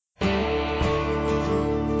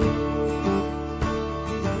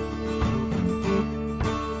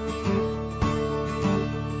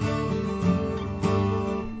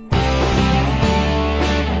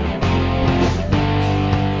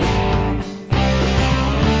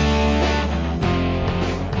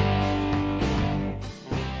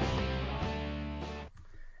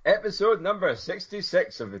episode number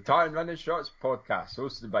 66 of the Tartan Running Shorts podcast,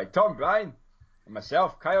 hosted by Tom Bryan and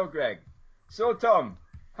myself, Kyle Gregg. So, Tom,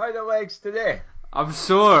 how are the legs today? I'm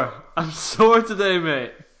sore. I'm sore today,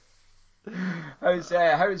 mate. How's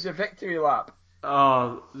your victory lap?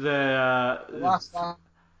 Oh, The last lap.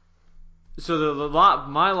 So the lap,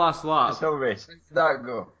 my last lap. This hill race. How did that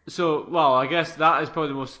go? So, well, I guess that is probably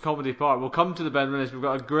the most comedy part. We'll come to the Ben race. We've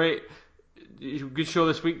got a good show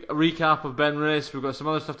this week. A recap of Ben race. We've got some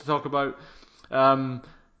other stuff to talk about.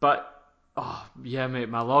 But oh yeah, mate,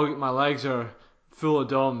 my legs are full of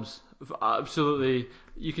DOMs. Absolutely,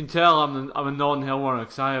 you can tell I'm a non-hill runner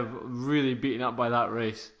because I have really beaten up by that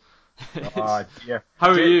race. Oh dear. How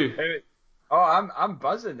are you? Oh, I'm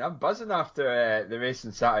buzzing. I'm buzzing after the race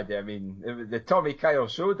on Saturday. I mean, the Tommy Kyle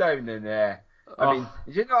showdown, and I mean,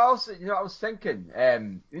 you know, also, you know, I was thinking.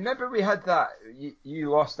 Remember we had that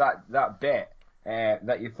you lost that bet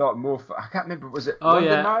that you thought I can't remember. Was it Oh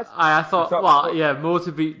London yeah, Marathon? I thought Mo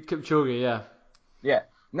to beat Kipchoge, yeah. Yeah.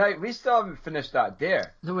 Now we still haven't finished that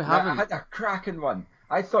dare. No, we Now, haven't. I had a cracking one.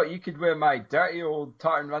 I thought you could wear my dirty old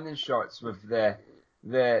tartan running shorts with the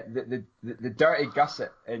dirty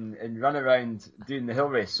gusset and run around doing the hill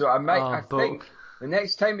race. So I think the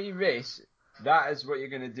next time we race, that is what you're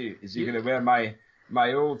going to do. Is you're going to wear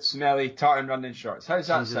my old smelly tartan running shorts. How's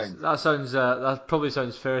that sound? That probably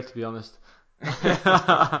sounds fair, to be honest.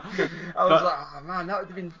 I was like, oh man, that would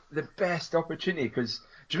have been the best opportunity because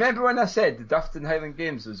do you remember when I said the Dufton Highland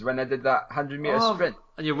Games was when I did that 100-metre sprint?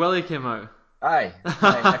 And your willy came out. Aye.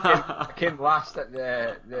 I came last at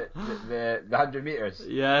the 100 metres.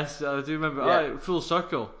 Yes, I do remember. Yeah. Oh, full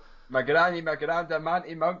circle. My granny, my granda, my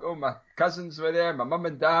auntie, my uncle, my cousins were there, my mum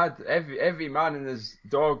and dad, every man and his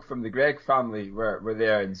dog from the Gregg family were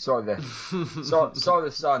there and saw the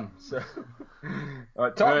sun. So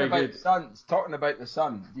talking about the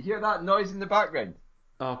sun. Do you hear that noise in the background?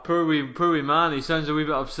 Oh, poor wee man. He sounds a wee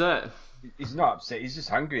bit upset. He's not upset. He's just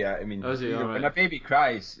hungry. I mean, Is he? when a baby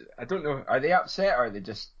cries, I don't know. Are they upset or are they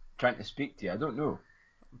just trying to speak to you? I don't know.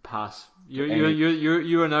 Pass.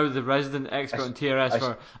 You are now the resident expert in TRS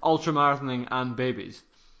for ultramarathoning and babies.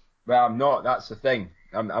 Well, I'm not. That's the thing.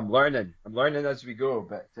 I'm learning. I'm learning as we go.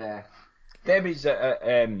 But Debbie's.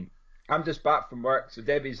 I'm just back from work, so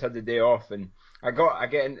Debbie's had the day off, and I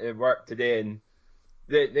get into work today, and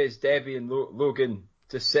there's Debbie and Logan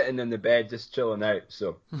just sitting in the bed, just chilling out.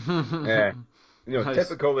 So, nice.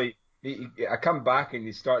 Typically, I come back and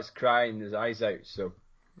he starts crying his eyes out. So,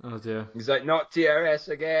 oh dear, he's like, not TRS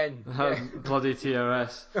again. Bloody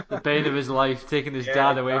TRS, the bane of his life, taking his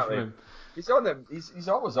dad away from him. He's on it. He's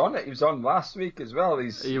always on it. He was on last week as well.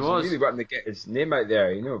 He's really wanting to get his name out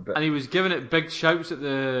there, you know. But and he was giving it big shouts at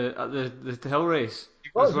the hill race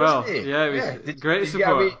as well. Wasn't he? Yeah, it was great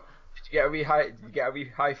support. Did you get a wee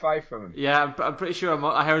high five from him? Yeah, I'm pretty sure.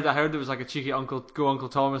 I heard there was like a cheeky Uncle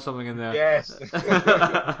Tom or something in there. Yes.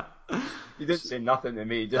 He didn't say nothing to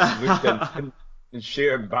me. He just looked in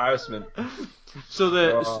sheer embarrassment.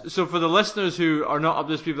 So for the listeners who are not up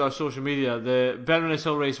to speed with our social media, the Ben Rennes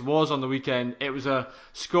Hill race was on the weekend. It was a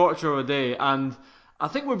scorcher of a day, and I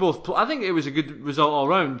think I think it was a good result all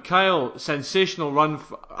round. Kyle, sensational run.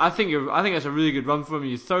 I think it's a really good run from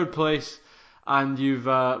you. Third place. And you've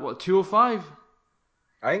 2:05?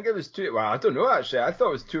 I think it was Well, I don't know actually. I thought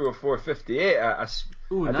it was 2:04:58. I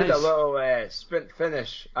did a little sprint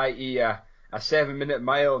finish, i.e. a 7-minute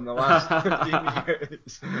mile in the last 15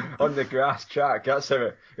 minutes on the grass track. That's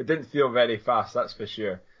how it didn't feel very fast. That's for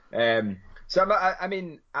sure. So I've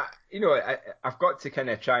got to kind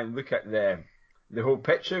of try and look at the whole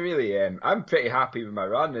picture really. I'm pretty happy with my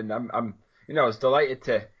run, and I'm I was delighted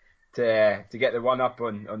to get the one up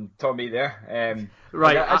on Tommy there.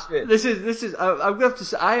 Right. This is. I'm gonna have to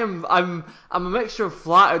say I'm a mixture of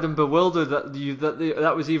flattered and bewildered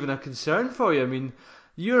that was even a concern for you. I mean,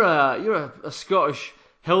 you're a Scottish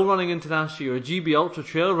hill running international. You're a GB Ultra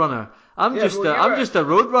Trail runner. I'm just a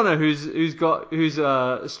road runner who's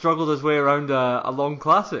struggled his way around a long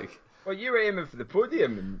classic. Well, you were aiming for the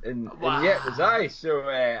podium, and yet was I. So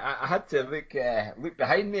I had to look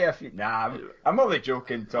behind me. I'm only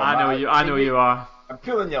joking, Tom. I know you are. I'm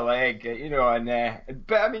pulling your leg,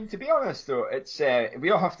 but I mean, to be honest though, it's we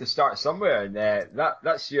all have to start somewhere, and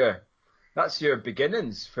that's your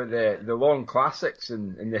beginnings for the long classics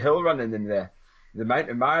and the hill running and the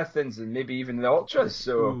mountain marathons and maybe even the ultras.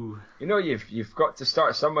 So you've got to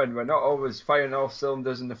start somewhere, and we're not always firing all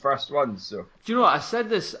cylinders in the first one. So do you know what I said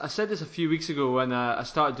this a few weeks ago when I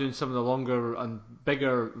started doing some of the longer and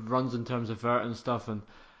bigger runs in terms of vert and stuff, and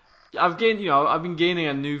I've been gaining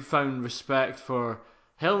a newfound respect for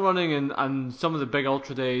hill running and some of the big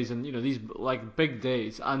ultra days and these like big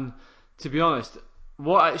days. And to be honest,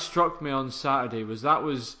 what struck me on Saturday was I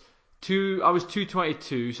was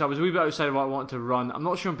 2:22, so I was a wee bit outside of what I wanted to run. I'm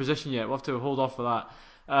not sure in position yet. We'll have to hold off for that.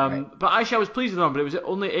 Right. But actually, I was pleased with the run. But it was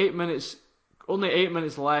only 8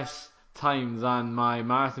 minutes less time than my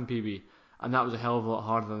marathon PB, and that was a hell of a lot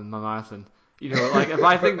harder than my marathon. Like if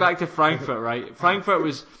I think back to Frankfurt, right?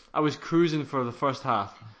 I was cruising for the first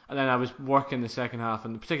half, and then I was working the second half,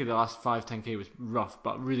 and particularly the last 5-10k was rough,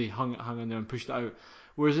 but really hung in there and pushed it out.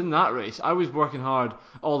 Whereas in that race, I was working hard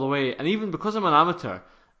all the way, and even because I'm an amateur,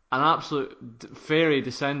 an absolute fairy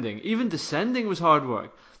descending. Even descending was hard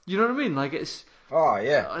work. You know what I mean? Like it's. Oh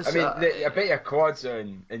yeah. It's I mean, I bet your quads are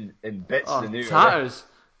in bits the new. Tatters.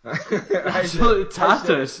 Absolute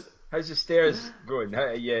tatters. How's the stairs going?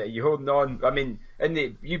 You holding on? I mean,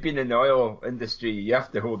 you've been in the oil industry, you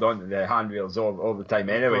have to hold on to the handrails all the time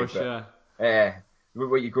anyway. Of course, yeah.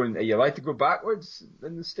 What you going? Are you allowed to go backwards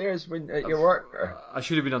in the stairs when at your work? Or? I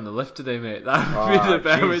should have been on the lift today, mate. That would be the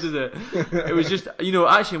better way to do it. It was just,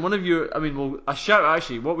 actually, one of you. I mean, well, a shout out.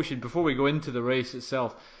 Actually, what we should before we go into the race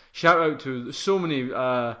itself, shout out to so many.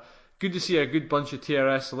 Good to see a good bunch of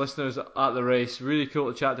TRS listeners at the race. Really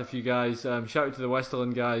cool to chat to a few guys. Shout out to the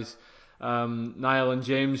Westerland guys, Niall and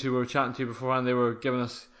James, who we were chatting to beforehand. They were giving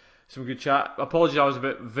us some good chat. Apologies, I was a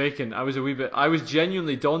bit vacant. I was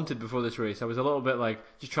genuinely daunted before this race. I was a little bit like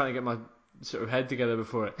just trying to get my sort of head together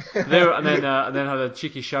before it. And then had a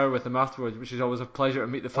cheeky shower with them afterwards, which is always a pleasure to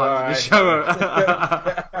meet the fans in the shower.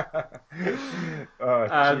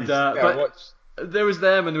 There was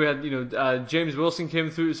them, and we had James Wilson came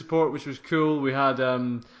through to support, which was cool. We had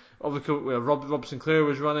Rob Sinclair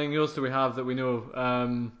was running. Who else do we have that we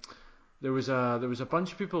know? There was a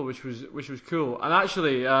bunch of people, which was cool. And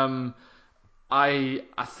actually,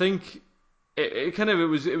 I think it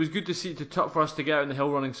was good to see for us to get out in the hill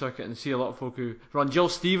running circuit and see a lot of folk who run. Jill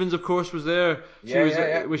Stevens, of course, was there.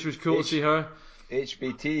 Which was cool to see her.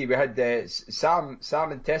 HBT. We had Sam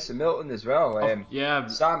and Tessa Milton as well.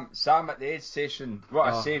 Sam at the aid station.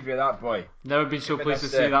 What a saviour that boy. Never been so pleased to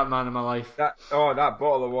see that man in my life. That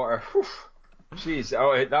bottle of water. Whew. Jeez,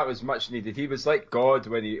 that was much needed. He was like God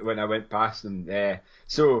when I went past him.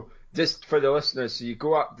 So just for the listeners, so you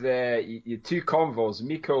go up you two convols,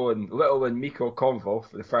 Little and Miko convol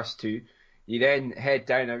for the first two. You then head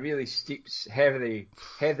down a really steep,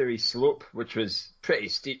 heathery slope, which was pretty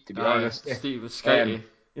steep to be honest. Steep, was sketchy.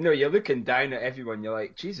 You're looking down at everyone. You're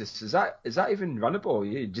like, Jesus, is that even runnable?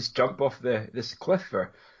 You just jump off this cliff,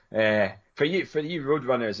 or for you road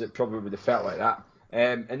runners, it probably would have felt like that.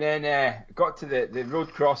 And then got to the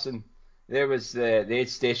road crossing. There was the aid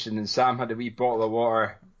station, and Sam had a wee bottle of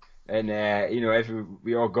water, and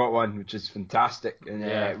we all got one, which is fantastic.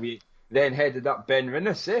 And we then headed up Ben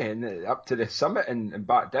Rinnes, and up to the summit and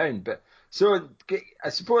back down. But so I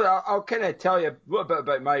suppose I'll kind of tell you a little bit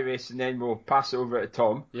about my race, and then we'll pass it over to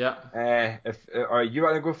Tom. Yeah. Or you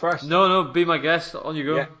want to go first? No, be my guest. On you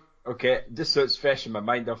go. Yeah. Okay. Just so it's fresh in my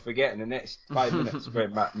mind, I'll forget in the next 5 minutes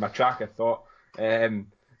about my track of thought.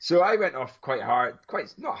 So I went off quite hard,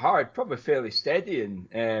 not hard, probably fairly steady,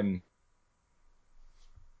 and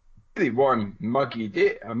really warm, muggy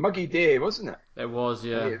day, wasn't it? It was,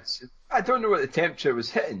 yeah. I don't know what the temperature was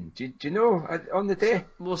hitting. Do you know on the day?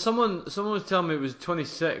 Well, someone was telling me it was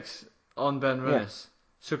 26 on Ben Rinnes,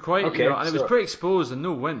 so quite, okay, and it was pretty exposed and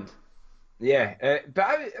no wind. Yeah, but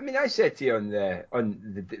I said to you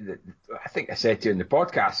I think I said to you on the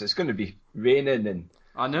podcast, it's going to be raining and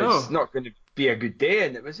I know it's not going to be a good day,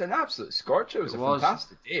 and it was an absolute scorcher. It was a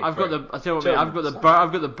fantastic day. I've got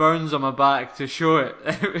the burns on my back to show it.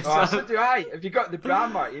 So do I. Have you got the bra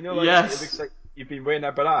mark? Yes. It looks like you've been wearing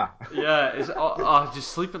a bra. Yeah, it's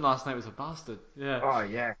just sleeping last night was a bastard. Yeah. Oh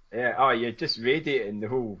yeah. Oh, you're just radiating the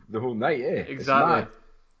whole night, eh? Exactly.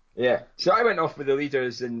 Yeah. So I went off with the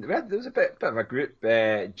leaders, and there was a bit of a group.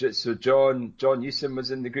 So John Newsom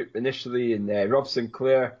was in the group initially, and Rob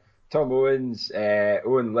Sinclair, Tom Owens,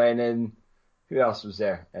 Owen Lennon. Who else was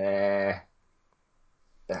there?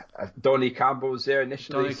 Donnie Campbell was there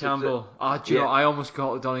initially. Donnie Campbell. I almost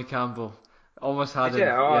got Donnie Campbell. Almost had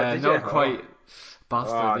him. Not quite.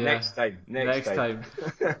 Bastard. Next time.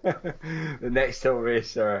 The next hill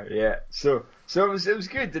racer. Yeah. So it was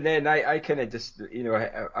good, and then I kind of just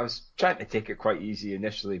I was trying to take it quite easy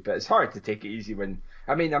initially, but it's hard to take it easy when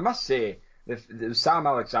I must say the Sam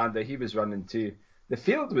Alexander, he was running too. The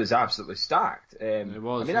field was absolutely stacked. It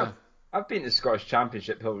was. I've been to Scottish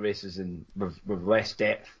Championship hill races and with less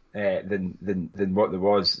depth than what there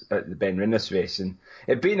was at the Ben Rinnes race, and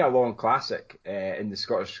it being a long classic in the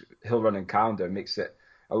Scottish hill running calendar makes it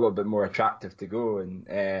a little bit more attractive to go. And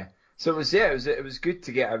so it was good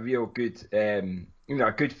to get a real good a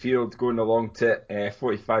good field going along to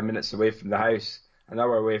 45 minutes away from the house. an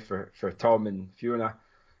hour away for Tom and Fiona.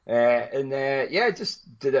 Yeah,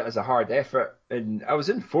 just did it as a hard effort, and I was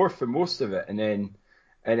in fourth for most of it,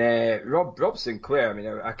 Rob Sinclair. I mean,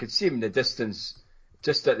 I could see him in the distance,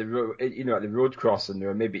 just at the road, at the road crossing,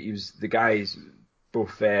 or maybe he was the guys.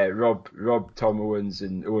 Both Tom Owens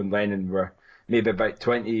and Owen Lennon were maybe about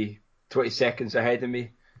 20 seconds ahead of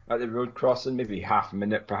me at the road crossing, maybe half a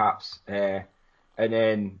minute perhaps. And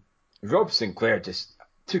then Rob Sinclair just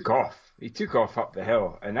took off. He took off up the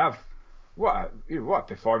hill, and what a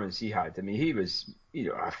performance he had. I mean, he was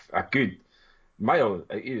a good mile.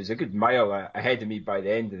 He was a good mile ahead of me by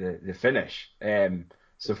the end of the finish.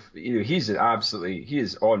 So he is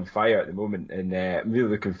on fire at the moment, and I'm really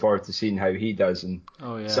looking forward to seeing how he does and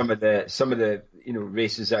some of the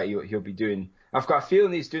races that he'll be doing. I've got a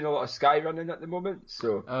feeling he's doing a lot of sky running at the moment,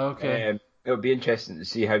 so it'll be interesting to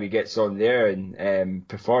see how he gets on there and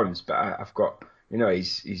performs. But I've got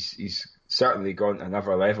he's certainly gone to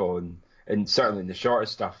another level and certainly in the shorter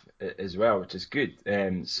stuff as well, which is good.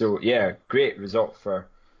 So yeah, great result for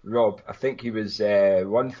Rob. I think he was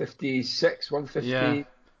 156, 157,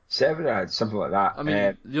 something like that. I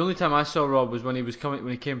mean, the only time I saw Rob was when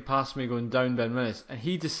he came past me going down Ben Rennes, and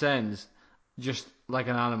he descends just like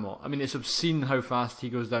an animal. I mean, it's obscene how fast he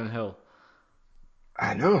goes downhill.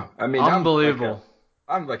 I know. I mean, unbelievable.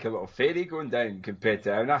 I'm like a little fairy going down compared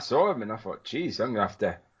to, and I saw him and I thought, geez, I'm gonna have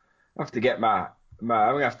to get I'm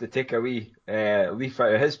gonna have to take a wee leaf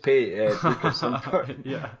out of his book at some point.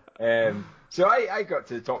 Yeah. So I got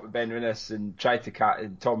to the top of Ben Rennes and tried to catch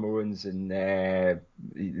Tom Owens, and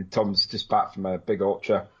Tom's just back from a big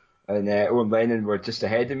ultra, and Owen Lennon were just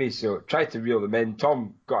ahead of me, so tried to reel them in.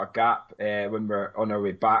 Tom got a gap when we were on our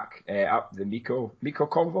way back up the Miko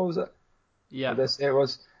Convo, was it? Yeah. This it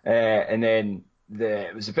was, and then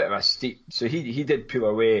it was a bit of a steep, so he did pull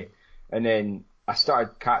away, and then I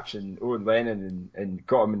started catching Owen Lennon and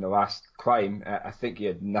got him in the last climb. I think he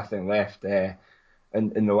had nothing left in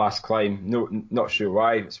the last climb. No, not sure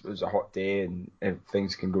why. It was a hot day and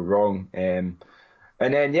things can go wrong. And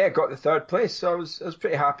then got the third place. So I was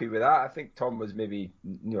pretty happy with that. I think Tom was maybe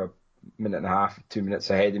a minute and a half, 2 minutes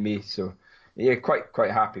ahead of me. So yeah,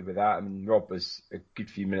 quite happy with that. I mean, Rob was a good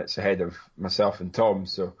few minutes ahead of myself and Tom.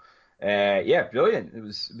 So brilliant. It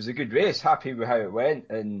was a good race. Happy with how it went,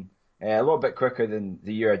 and a little bit quicker than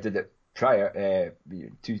the year I did it prior.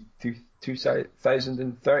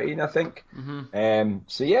 2013, I think. Mm-hmm.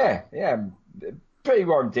 So yeah, pretty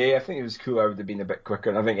warm day. I think it was cool. I would have been a bit quicker,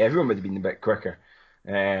 and I think everyone would have been a bit quicker,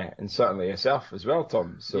 and certainly yourself as well,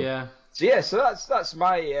 Tom. So that's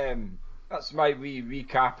my wee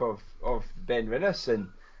recap of Ben Rennes and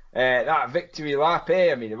that victory lap.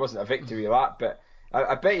 I mean, it wasn't a victory lap, but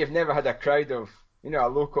I bet you've never had a crowd of a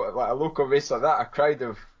local race like that, a crowd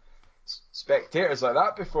of spectators like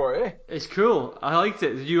that before, eh? It's cool. I liked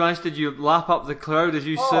it. Did you lap up the crowd as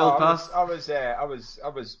you sailed past? I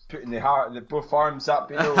was putting the both arms up,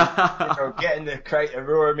 getting the crowd to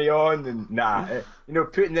roar me on, and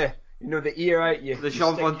putting the ear out. The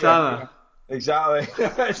Sean Fontana. Exactly.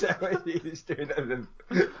 That's what he was doing at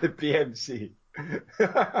the BMC.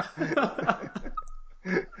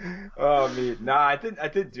 Oh mate, I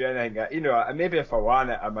didn't do anything. Maybe if I won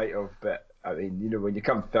it, I might have, but I mean, when you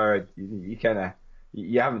come third, you kind of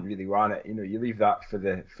you haven't really won it. You leave that for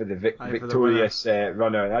the victorious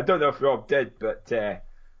runner. And I don't know if Rob did, but it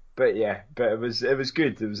was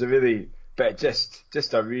good. It was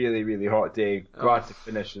just a really really hot day. Glad to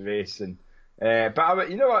finish the race, and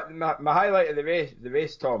you know what? My highlight of the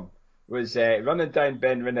race, Tom, was running down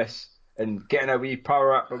Ben Rennes and getting a wee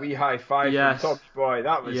power up, a wee high five from Tommy Boy.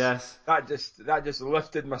 That just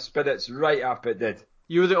lifted my spirits right up. It did.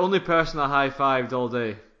 You were the only person I high-fived all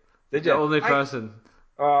day. Did you? The only person.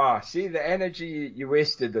 Oh, see the energy you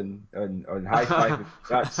wasted on high-fiving.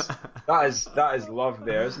 that is love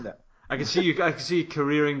there, isn't it? I can see you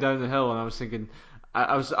careering down the hill, and I was thinking,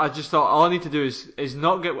 I just thought all I need to do is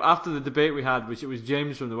not get after the debate we had, which it was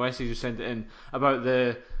James from the Westies who sent it in about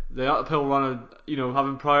the uphill runner,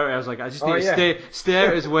 having priority. I was like, I just need to stay out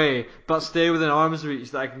of his way, but stay within arm's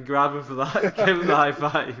reach that I can grab him for that, give him the high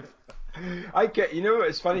five.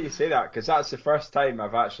 It's funny you say that, because that's the first time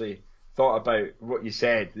I've actually thought about what you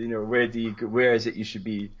said. Where is it you should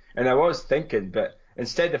be? And I was thinking, but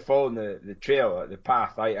instead of following the trail, the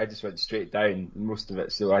path, I just went straight down most of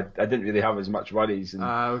it, so I didn't really have as much worries in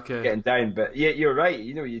getting down. But yeah, you're right.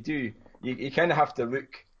 You kind of have to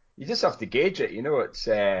look. You just have to gauge it. It's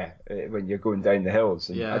when you're going down the hills,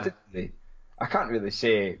 and I can't really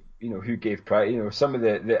say who gave priority. Some of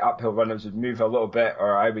the uphill runners would move a little bit,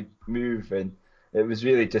 or I would move, and it was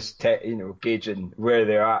really just gauging where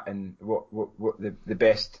they're at and what the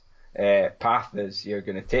best path as you're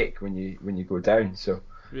going to take when you go down. So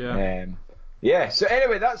Yeah. yeah. So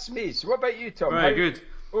anyway, that's me. So what about you, Tom? Very good.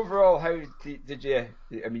 Overall, how did you?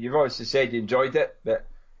 I mean, you've obviously said you enjoyed it, but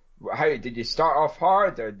how did you start off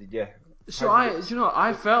hard, or did you? How So did I, it? you know,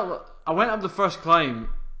 I felt I went up the first climb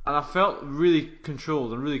and I felt really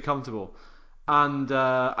controlled and really comfortable. And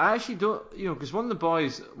I actually don't, because one of the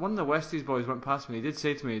Westies boys went past me. He did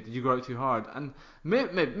say to me, "Did you go out too hard?" And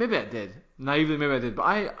maybe I did. Naively, maybe I did. But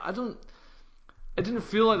I don't. It didn't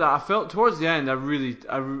feel like that. I felt towards the end, I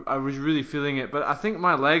was really feeling it. But I think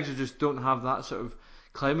my legs just don't have that sort of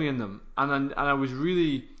climbing in them. And I was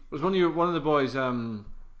really. It was one of the boys.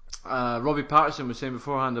 Robbie Patterson was saying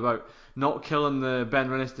beforehand about not killing the Ben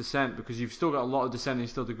Rennes descent because you've still got a lot of descending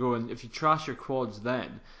still to go, and if you trash your quads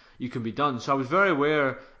then you can be done. So I was very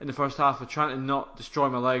aware in the first half of trying to not destroy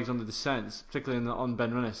my legs on the descents, particularly on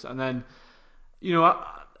Ben Rennes. And then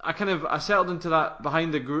I settled into that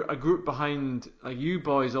behind a group behind, like, you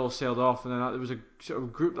boys all sailed off, and then there was a sort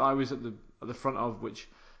of group that I was at the front of, which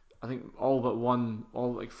I think all but one,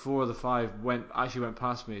 all like 4 of the 5 went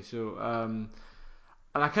past me. So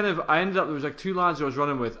and I ended up, there was like 2 lads I was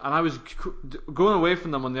running with, and I was going away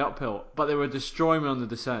from them on the uphill, but they were destroying me on the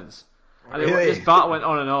descents. And this Really? battle went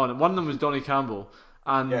on, and one of them was Donny Campbell.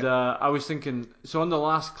 And Yeah. I was thinking, so on the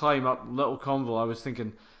last climb up Little Conville, I was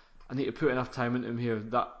thinking, I need to put enough time into him here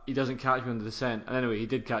that he doesn't catch me on the descent. And anyway, he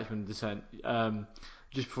did catch me on the descent,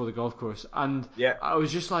 just before the golf course. And Yeah. I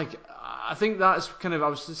was just like, I think that's kind of, I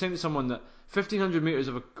was saying to someone that 1,500 metres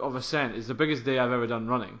of ascent is the biggest day I've ever done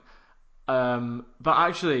running. But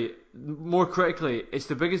actually, more critically, it's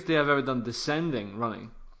the biggest day I've ever done descending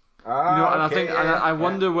running. Ah, And I think, okay. and Yeah. I Yeah.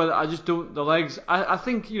 wonder whether I just don't, the legs. I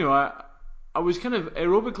think, I was kind of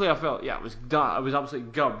aerobically, I felt, yeah, I was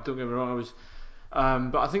absolutely gubbed. Don't get me wrong, I was.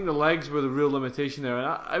 But I think the legs were the real limitation there, and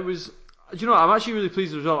I was. I'm actually really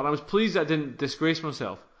pleased with the result, and I was pleased that I didn't disgrace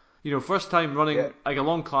myself. First time Yeah. running like a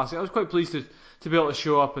long classic, I was quite pleased to be able to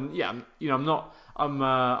show up, and yeah, I'm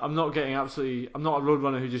not getting absolutely. I'm not a road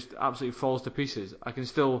runner who just absolutely falls to pieces. I can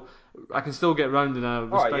still get round in a Oh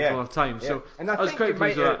respectable yeah. enough time. Yeah. So And I I was think you quite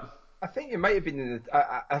pleased might with have. that. I think you might have been in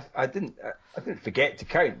the. I didn't forget to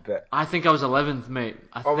count, but I think I was 11th, mate.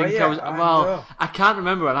 I oh think I yeah, was. I Well, know. I can't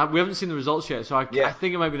remember, and we haven't seen the results yet, so I Yeah.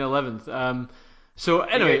 think it might have been 11th. So But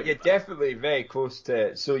you're anyway, you're definitely very close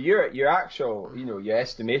to. So your actual, your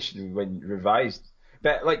estimation when revised.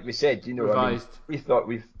 But like we said, I mean, revised.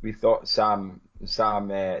 we thought Sam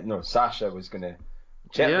no Sasha was gonna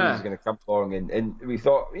Chetland was Yeah, gonna come along, and we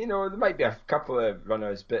thought, there might be a couple of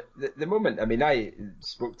runners, but the moment, I mean, I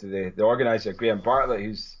spoke to the organizer Graham Bartlett,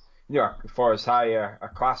 who's a Forest High, a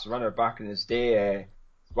class runner back in his day,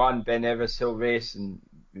 ran Ben Nevis Hill Race and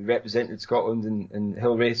represented Scotland in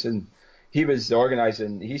Hill Race, and he was the organizer,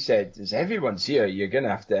 and he said, "As everyone's here, you're gonna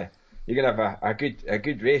have a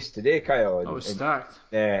good race today, Kyle." I was And stacked.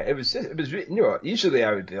 it was usually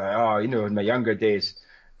I would be like, oh, in my younger days,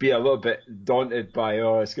 be a little bit daunted by,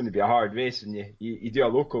 oh, it's going to be a hard race when you do a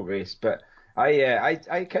local race, but I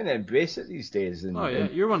kind of embrace it these days, Oh and yeah,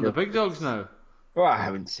 you're one of the big dogs now. well, I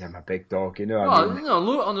wouldn't say I'm a big dog, I Well, mean,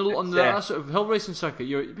 look on it's that sort of hill racing circuit,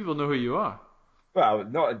 people know who you are. well,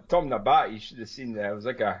 not Tom Nabat. You should have seen there. I was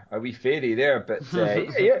like a wee fairy there, but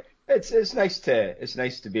yeah. It's nice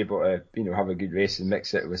to be able to have a good race and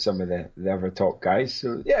mix it with some of the other top guys.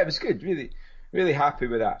 So yeah, it was good. Really, really happy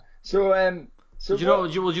with that. So Do you know?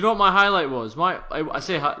 what? Do you know what my highlight was? I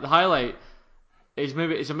say the highlight is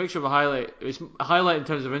maybe it's a mixture of a highlight. It's a highlight in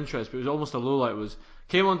terms of interest, but it was almost a low light. Was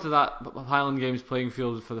came onto that Highland Games playing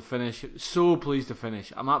field for the finish. So pleased to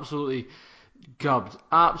finish. I'm absolutely gubbed.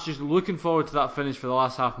 Just looking forward to that finish for the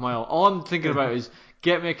last half mile. All I'm thinking about is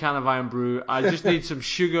get me a can of Iron Brew. I just need some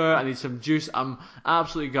sugar. I need some juice. I'm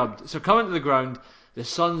absolutely gubbed. So coming to the ground, the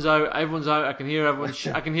sun's out. Everyone's out. I can hear everyone.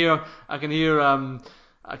 I can hear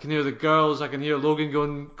the girls. I can hear Logan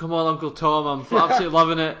going, "Come on, Uncle Tom! I'm absolutely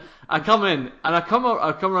loving it." I come in and I come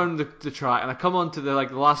around the track and I come onto the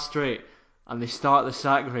last straight, and they start the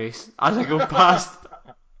sack race as I go past.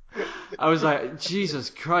 I was like, Jesus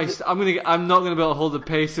Christ! I'm not gonna be able to hold the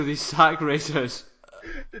pace of these sack racers.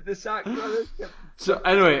 The Sack brothers So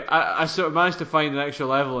anyway, I sort of managed to find an extra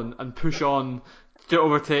level and push on to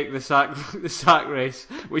overtake the sack race,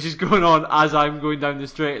 which is going on as I'm going down the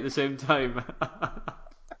straight at the same time.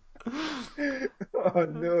 Oh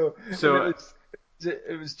no! And it So, was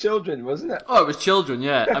it was children, wasn't it? oh, it was children,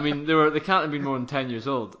 yeah. I mean, they can't have been more than 10 years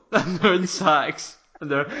old. They're in sacks. And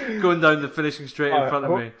they're going down the finishing straight in front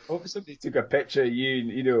of me. Hope somebody took a picture of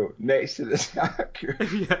you, next to the sack.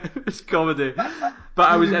 Yeah, it's comedy. But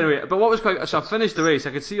But what was quite so I finished the race.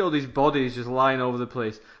 I could see all these bodies just lying over the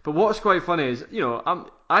place. But what's quite funny is,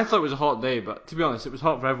 I thought it was a hot day, but to be honest, it was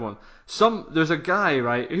hot for everyone. There's a guy,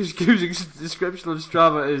 right, whose description on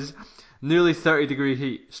Strava is nearly 30-degree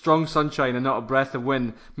heat, strong sunshine, and not a breath of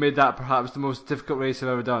wind made that perhaps the most difficult race I've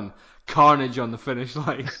ever done. Carnage on the finish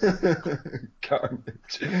line.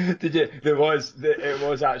 Carnage. It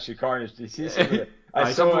was actually carnage. Did you see some of it?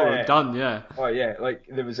 I saw what it done, yeah. Oh yeah, like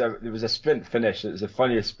there was a sprint finish. It was the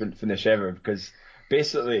funniest sprint finish ever because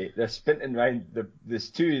basically they're sprinting around there's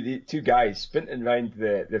two guys sprinting around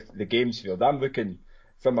the games field. I'm looking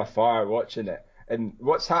from afar watching it, and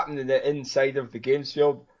what's happening inside of the games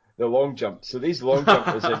field? The long jump. So these long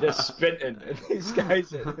jumpers are just sprinting, and these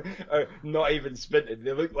guys are not even sprinting.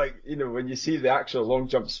 They look like, when you see the actual long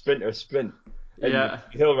jump sprinter sprint and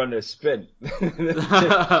hill runners sprint.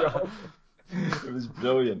 It was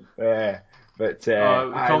brilliant. Comedy.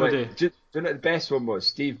 Do you know what the best one was?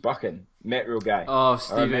 Steve Buchan, Metro guy. Oh,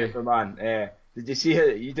 Stevie. Metro man. Did you see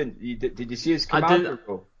it? You didn't. Did you see his commander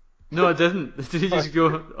role? No, I didn't. Did he just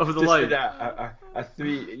go over the line?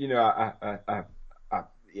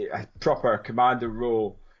 A proper commander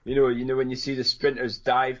role. When you see the sprinters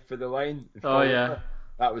dive for the line. Oh yeah.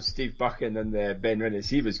 That was Steve Buchan and Ben Rinnes.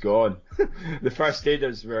 He was gone. The first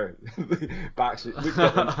aiders were looked at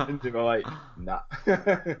him and they were like, nah,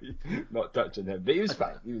 not touching him. But he was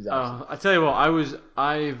fine. He was absolutely. I tell you what,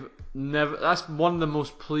 I've never. That's one of the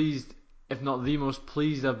most pleased, if not the most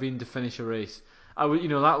pleased I've been to finish a race.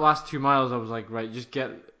 That last 2 miles, I was like, right, just get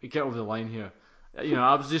over the line here.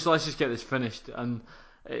 Let's just get this finished, and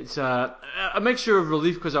it's a mixture of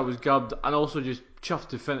relief because I was gubbed and also just chuffed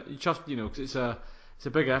to finish. Chuffed, because it's a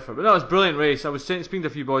big effort. But no, it's a brilliant race. I was speaking to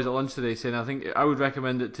a few boys at lunch today, saying I think I would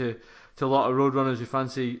recommend it to a lot of road runners who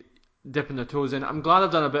fancy dipping their toes in. I'm glad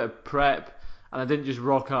I've done a bit of prep and I didn't just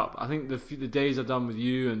rock up. I think the days I've done with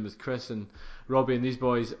you and with Chris and Robbie and these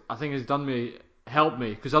boys, I think has helped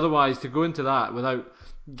me, because otherwise to go into that without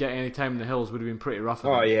getting any time in the hills would have been pretty rough.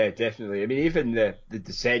 Oh yeah, definitely. I mean, even the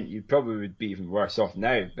descent, you probably would be even worse off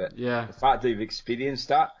now. But yeah, the fact that you've experienced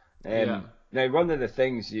that. Now, one of the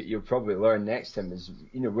things you'll probably learn next time is,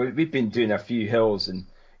 we've been doing a few hills and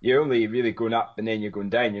you're only really going up and then you're going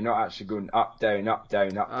down. You're not actually going up, down, up,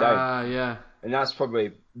 down, up, down. Yeah. And that's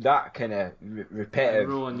probably that kind of repetitive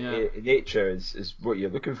nature is what you're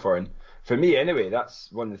looking for. And for me, anyway,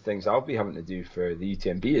 that's one of the things I'll be having to do for the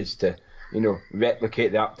UTMB is to,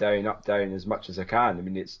 replicate the up, down as much as I can. I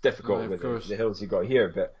mean, it's difficult with the hills you got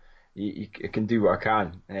here, but you can do what I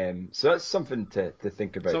can. So that's something to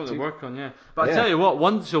think about. Something to work on, yeah. But I tell you what,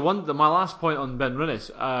 my last point on Ben Rinnes,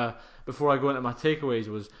 before I go into my takeaways,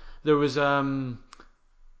 was there was I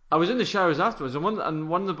was in the showers afterwards, and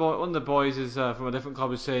one of the boys is from a different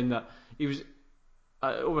club was saying that he was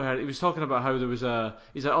overheard. He was talking about how there was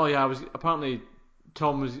he's like, oh yeah, apparently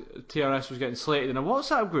TRS was getting slated in a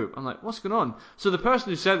WhatsApp group. I'm like, what's going on? So the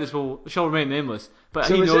person who said this shall remain nameless, but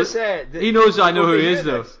so he knows I know who he is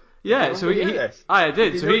though. Yeah, so I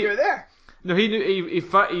did. So you were there. No, he knew. He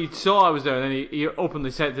saw I was there, and then he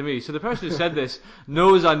openly said it to me. So the person who said this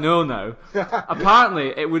knows I know now.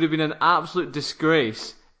 Apparently, it would have been an absolute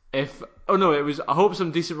disgrace if. Oh no, it was. I hope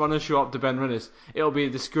some decent runners show up to Ben Rinnes. It'll be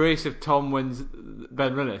a disgrace if Tom wins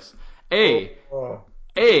Ben Rinnes. A,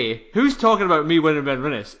 who's talking about me winning Ben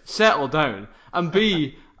Rinnes? Settle down. And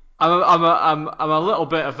B, I'm a little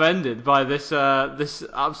bit offended by this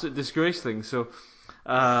absolute disgrace thing. So.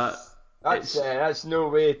 That's no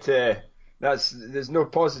way to. There's no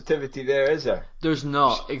positivity there, is there? There's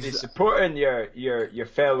not. You're supporting your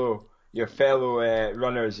fellow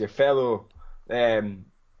runners, your fellow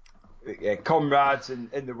comrades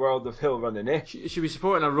in the world of hill running. You should be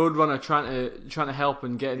supporting a road runner trying to help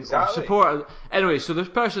and get exactly. Support. Anyway, so this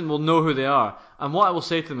person will know who they are, and what I will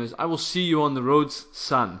say to them is, "I will see you on the roads,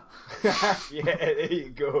 son." Yeah, there you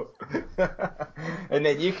go. And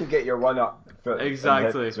then you can get your one up.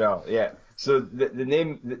 Exactly. As well. Yeah. So the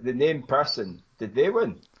name person, did they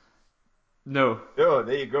win? No. Oh,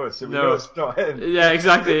 there you go. So we know it's not him. Yeah,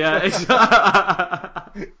 exactly. Yeah.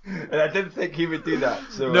 And I didn't think he would do that.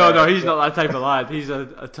 So no, he's not that type of lad. He's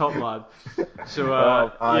a top lad. So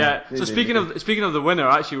yeah. So speaking of the winner,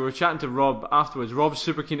 actually, we were chatting to Rob afterwards. Rob's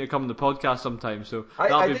super keen to come on the podcast sometime. So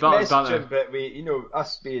that'll be banter. But we,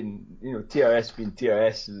 us being, TRS being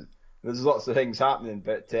TRS, there's lots of things happening.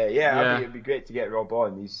 But I think it'd be great to get Rob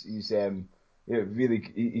on. He's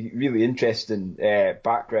really interesting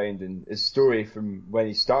background and his story from when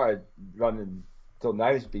he started running till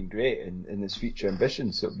now has been great in his future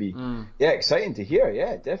ambitions. So it'd be exciting to hear.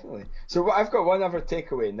 Yeah, definitely. So I've got one other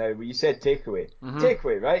takeaway now. Where you said takeaway,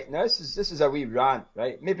 takeaway, right? Now this is a wee rant,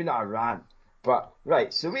 right? Maybe not a rant, but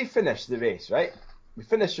right. So we finished the race, right? We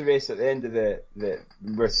finished the race at the end of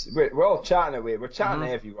we're all chatting away. We're chatting to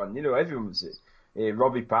everyone. You know, everyone's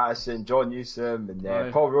Robbie Patterson, John Newsom,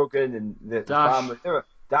 and Paul Rogan, and the family.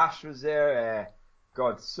 Dash was there.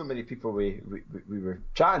 God, so many people we were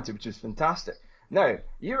chatting to, which was fantastic. Now,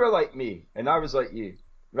 you were like me, and I was like you.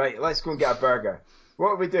 Right, let's go and get a burger.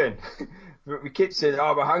 What are we doing? We keep saying,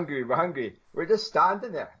 oh, we're hungry. We're just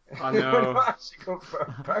standing there. I know. We're not actually going for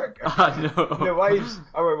a burger. I know.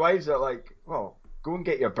 Our wives are like, well, go and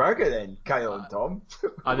get your burger then, Kyle and Tom.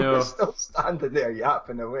 I know. We're still standing there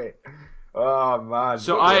yapping away. Oh, man.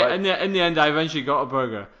 So in the end, I eventually got a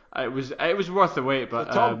burger. It was worth the wait, but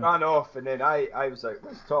so Tom ran off, and then I was like,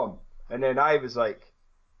 "Where's Tom?" And then I was like,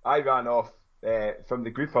 I ran off from the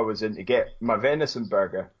group I was in to get my venison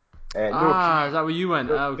burger. Is that where you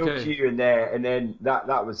went? Okay. No queue in there, and then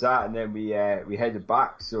that was that, and then we headed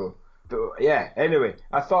back. So, but yeah. Anyway,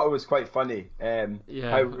 I thought it was quite funny. How we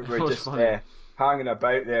were just hanging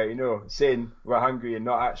about there, you know, saying we're hungry and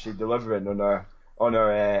not actually delivering on our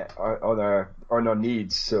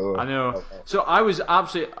needs. So I know. So I was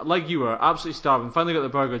absolutely, like you were, absolutely starving. Finally got the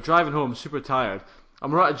burger, driving home, super tired.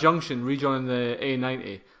 And we're at a junction rejoining the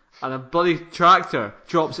A90, and a bloody tractor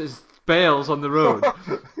drops its bales on the road.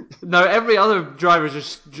 Now every other driver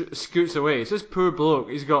just scoots away. So this poor bloke,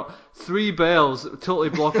 he's got 3 bales totally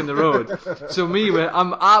blocking the road. So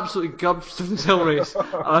I'm absolutely gubbed from this hill race, and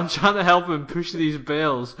I'm trying to help him push these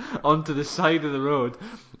bales onto the side of the road.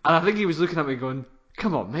 And I think he was looking at me going,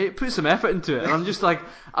 come on, mate, put some effort into it. And I'm just like,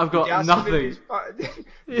 I've got nothing.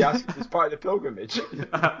 You asked if it's part of the pilgrimage.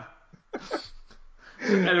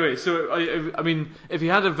 Anyway, so I mean, if he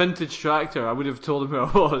had a vintage tractor, I would have told him who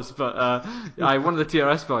I was. But one of the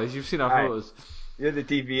TRS boys. You've seen our photos. You're the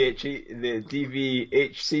DVHC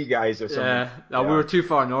guys or something. Yeah, we were too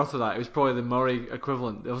far north of that. It was probably the Murray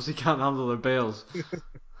equivalent. They obviously can't handle their bales.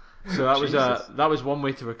 So that was one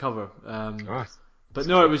way to recover. But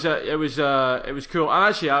no, it was cool. And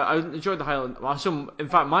actually, I enjoyed the Highland. So, in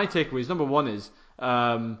fact, my takeaways, number one is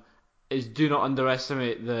do not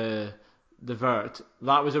underestimate the vert.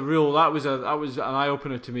 That was an eye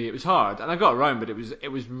opener to me. It was hard, and I got around, but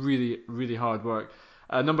it was really, really hard work.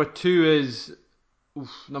 Number two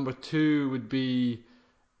would be.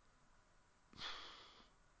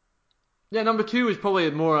 Yeah, number two is probably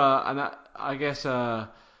more, I guess,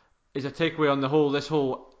 is a takeaway on this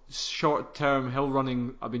whole short-term hill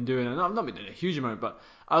running I've been doing, and I've not been doing a huge amount, but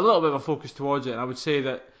a little bit of a focus towards it. And I would say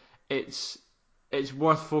that it's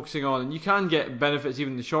worth focusing on, and you can get benefits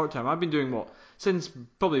even in the short term. I've been doing since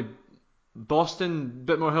probably Boston, a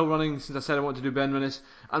bit more hill running since I said I wanted to do Ben Rennes,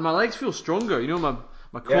 and my legs feel stronger. You know,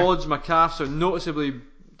 my quads, my calves are noticeably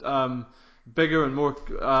bigger and more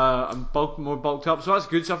more bulked up, so that's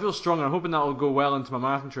good. So I feel stronger. I'm hoping that will go well into my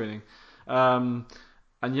marathon training.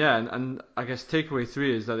 And I guess takeaway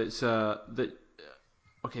 3 is that it's you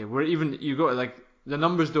got like the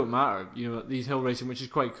numbers don't matter, you know, these hill racing, which is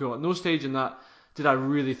quite cool. At no stage in that did I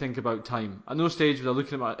really think about time. At no stage was I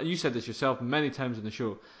looking at you said this yourself many times in the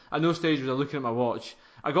show. At no stage was I looking at my watch.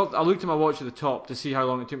 I looked at my watch at the top to see how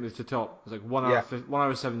long it took me to the top. It was like 1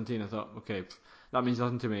 hour 17. I thought, okay, that means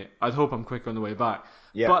nothing to me. I'd hope I'm quicker on the way back.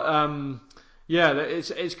 Yeah. But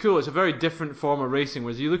it's cool. It's a very different form of racing.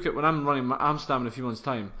 Whereas you look at when I'm running Amsterdam in a few months'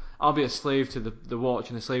 time, I'll be a slave to the watch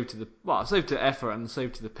and a slave to effort and a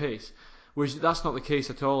slave to the pace. Whereas that's not the case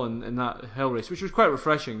at all in that hill race, which was quite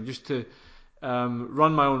refreshing. Just to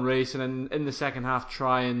run my own race and then in the second half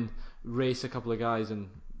try and race a couple of guys and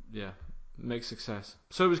make success.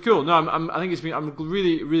 So it was cool. No, I'm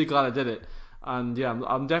really really glad I did it. And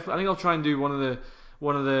I'm definitely. I think I'll try and do one of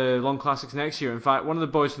the long classics next year. In fact, one of the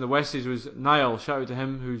boys from the Westies was Niall. Shout out to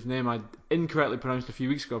him, whose name I incorrectly pronounced a few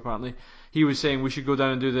weeks ago. Apparently, he was saying we should go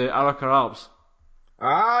down and do the Arauca Alps.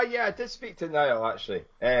 I did speak to Niall actually.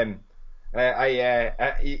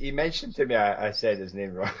 He mentioned to me I said his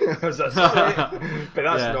name wrong. I was like, sorry. But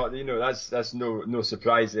that's not, you know, that's no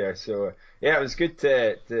surprise there. So yeah, it was good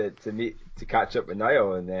to catch up with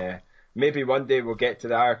Niall, and maybe one day we'll get to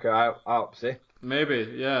the Arauca Alps, eh?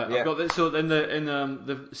 Maybe, yeah. I've got this. So in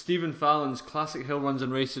the Stephen Fallon's Classic Hill Runs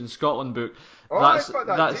and Races in Scotland book. I've got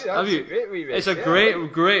that too. That's a great wee race. It's a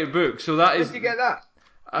great book. So that is. Did you get that?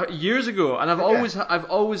 Years ago, and I've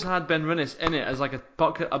always had Ben Rennes in it as like a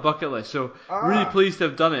bucket list. So really pleased to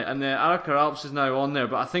have done it. And the Arauca Alps is now on there,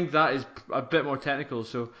 but I think that is a bit more technical.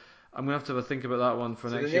 So I'm gonna have to think about that one for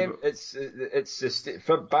next year. It's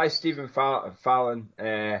by Stephen Fallon,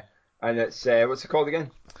 and it's what's it called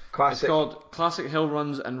again? It's called Classic Hill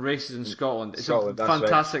Runs and Races in Scotland. It's Scotland, a that's right.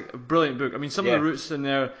 fantastic, brilliant book. I mean, some of the routes in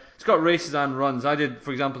there, it's got races and runs. I did,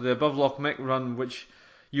 for example, the Above Loch Mick run, which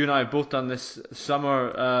you and I have both done this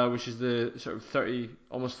summer, which is the sort of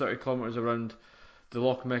almost 30 kilometres around the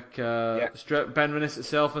Loch Mick strip. Ben Rinnes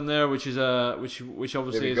itself in there, which is which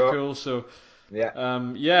obviously is cool. So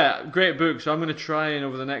great book. So I'm going to try and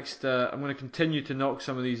over the next, I'm going to continue to knock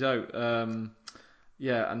some of these out.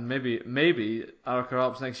 And maybe Arrochar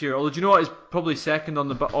Alps next year. Although, do you know what is probably second on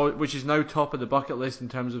which is now top of the bucket list in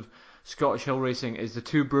terms of Scottish hill racing, is the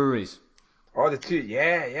two breweries. Oh, the two,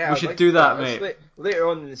 yeah. We should do that, mate. Later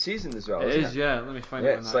on in the season as well. Isn't it? Yeah. Let me find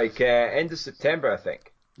it. It's like end of September, I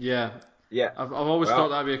think. Yeah. Yeah. I've always thought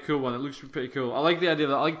that'd be a cool one. It looks pretty cool. I like the idea of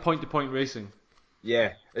that. I like point-to-point racing.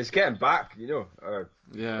 Yeah, it's getting back,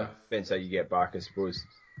 depends how you get back, I suppose.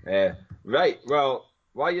 Right. Well,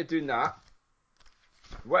 while you're doing that,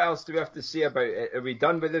 what else do we have to say about it? Are we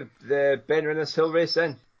done with the Ben Rinnes Hill race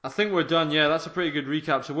then? I think we're done. Yeah, that's a pretty good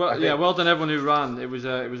recap. So well done everyone who ran. It was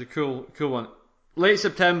a cool one. Late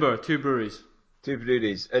September, two breweries. Two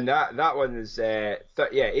breweries, and that one was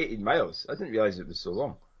 18 miles. I didn't realise it was so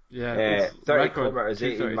long. Yeah, 30 kilometres,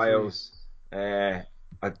 18 miles.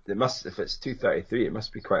 It must, if it's 2:33, it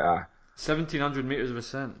must be quite a 1,700 metres of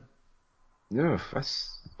ascent. No,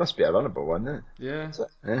 must be a runnable one, isn't it? Yeah.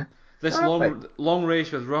 Yeah. This long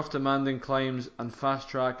race with rough, demanding climbs and fast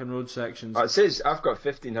track and road sections. It says I've got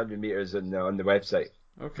 1,500 metres on the website.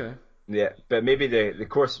 Okay. Yeah, but maybe the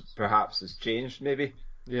course perhaps has changed. Maybe.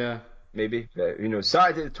 Yeah. Maybe, but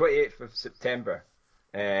Saturday the 28th of September,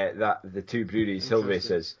 that the two breweries hill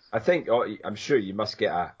races. I think. I'm sure you must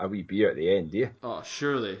get a wee beer at the end, do you? Oh,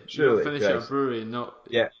 surely. You don't finish at a brewery, not.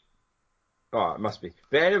 Yeah. Oh, it must be.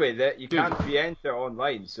 But anyway, you can't pre-enter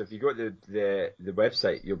online, so if you go to the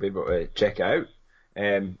website, you'll be able to check it out.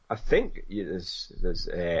 I think there's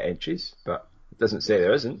entries, but it doesn't say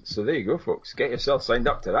there isn't. So there you go, folks. Get yourself signed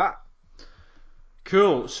up to that.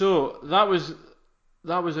 Cool. So that was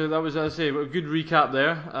as I say, a good recap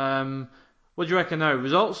there. What do you reckon now?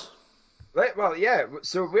 Results? Right, well, yeah.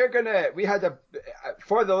 So we had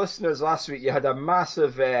for the listeners last week. You had a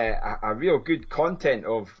massive, a real good content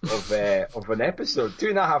of an episode,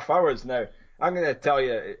 2.5 hours. Now I'm gonna tell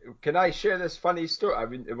you. Can I share this funny story? I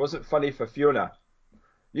mean, it wasn't funny for Fiona.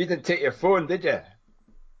 You didn't take your phone, did you?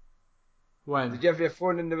 When? Did you have your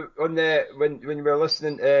phone when you were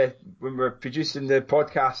listening? When we were producing the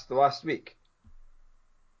podcast the last week?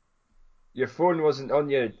 Your phone wasn't on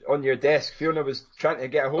your desk. Fiona was trying to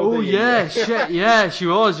get a hold of you. Oh yeah, shit. Yeah, she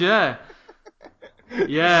was. Yeah.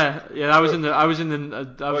 Yeah. I was in the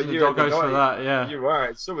doghouse for that. Yeah. You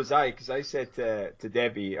were. So was I, because I said to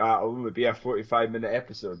Debbie, it'll only be a 45-minute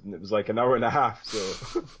episode, and it was like an hour and a half.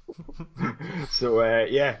 So,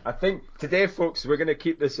 I think today, folks, we're going to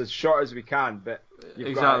keep this as short as we can. But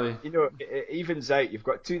exactly. It evens out. You've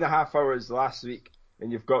got 2.5 hours last week.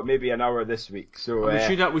 And you've got maybe an hour this week, so we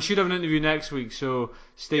should have an interview next week. So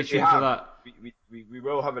stay tuned for that. We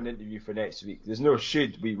will have an interview for next week. There's no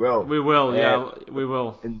should, we will. We will, we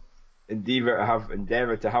will.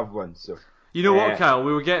 Endeavour to have one. So you know what, Kyle?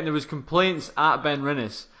 There was complaints at Ben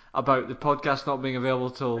Rinnes about the podcast not being available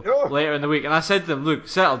till later in the week, and I said to them, "Look,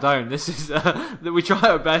 settle down. This is we try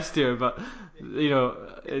our best here, but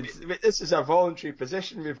this is a voluntary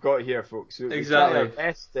position we've got here, folks. So exactly. We try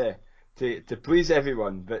our best to please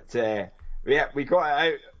everyone, but we got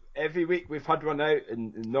it out every week. We've had one out,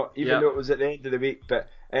 and not even though it was at the end of the week. But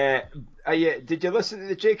did you listen to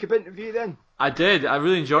the Jacob interview then? I did. I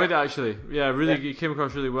really enjoyed it actually. Yeah, it came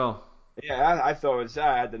across really well. Yeah, I thought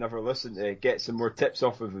I had another listen to get some more tips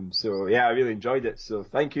off of him. So yeah, I really enjoyed it. So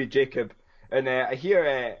thank you, Jacob. And I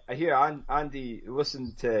hear Andy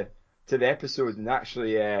listened to the episode and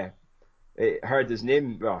actually heard his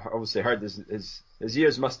name. Well, obviously heard his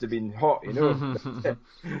ears must have been hot,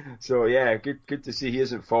 So yeah, good to see he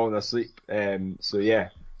isn't falling asleep.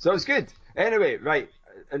 So it's good. Anyway, right,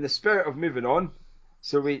 in the spirit of moving on,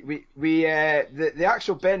 so we the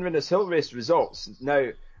actual Ben Rinnes Hill Race results. Now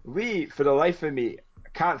we, for the life of me,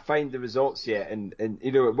 can't find the results yet, and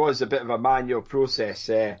it was a bit of a manual process.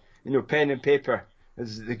 Pen and paper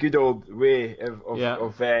is the good old way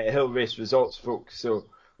of hill race results, folks. So.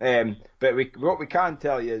 But what we can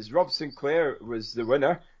tell you is Rob Sinclair was the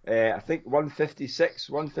winner. I think 156,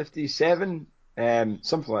 157,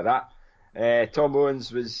 something like that. Tom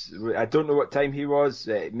Owens I don't know what time he was,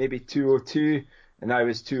 maybe 2:02, and I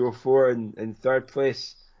was 2:04 in third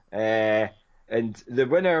place. And the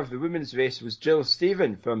winner of the women's race was Jill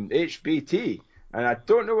Stephen from HBT, and I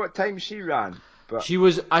don't know what time she ran. But she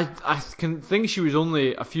was, I can think she was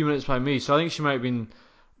only a few minutes by me, so I think she might have been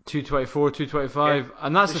 224, 225, Yeah.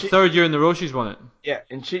 and that's So the she, third year in a row she's won it. yeah,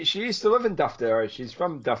 and she used to live in Dufton, or she's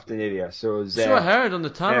from Dufton area, so it was, So I heard on the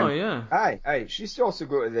um, tannoy, yeah. aye. She used to also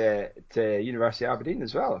go to the to University of Aberdeen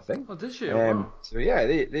as well, I think. Oh, did she? Wow. So yeah,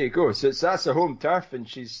 there you go. So that's her home turf, and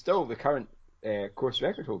she's still the current course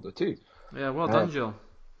record holder too. Yeah, well Uh, done, Jill.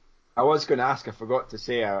 I was going to ask, I forgot to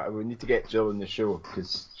say, I would need to get Jill on the show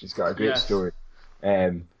because she's got a great Yes. story.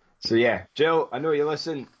 So yeah, Jill, I know you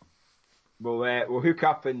listen. We'll hook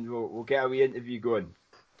up and we'll get a wee interview going.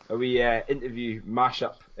 A wee interview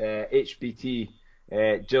mashup, HBT,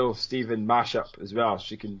 Jill Stephen mashup as well.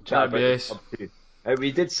 She can chat That'd be about the ace. club too. I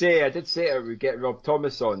did say to her we'd get Rob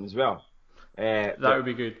Thomas on as well. That would But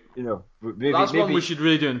be good. you know, maybe That's one we should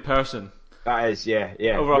really do in person. that is, yeah,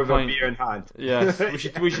 Over a with a pint. beer in hand. Yes.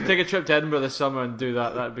 We should take a trip to Edinburgh this summer and do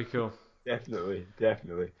that. That'd be cool. Definitely. So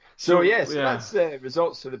So, yes, yeah. that's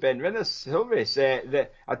results for the Ben Rinnes Hill Race.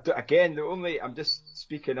 I'm just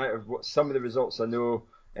speaking out of what some of the results I know.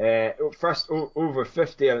 First, over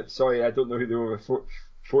 50. Sorry, I don't know who the over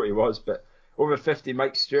 40 was, but over 50,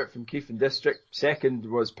 Mike Stewart from Keefen District. Second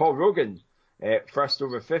was Paul Rogan, first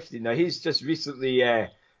over 50. Now he's just recently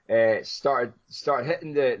started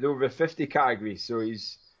hitting the over 50 category, so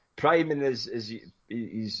he's prime in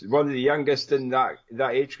he's one of the youngest in that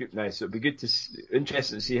age group now. So it'll be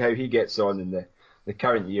interesting to see how he gets on in the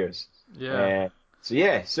current years. Yeah.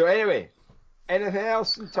 So anyway, anything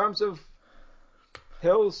else in terms of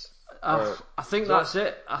hills? I think Results? that's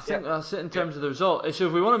it. I think Yeah. that's it in terms of the result. So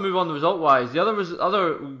if we want to move on the result wise, the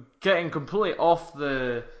other getting completely off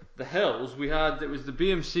the hills, it was the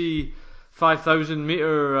BMC 5,000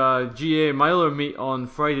 meter GA miler meet on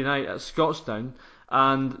Friday night at Scotstown,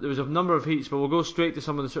 and there was a number of heats, but we'll go straight to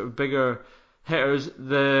some of the sort of bigger hitters.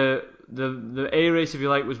 The A race, if you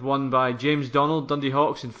like, was won by James Donald, Dundee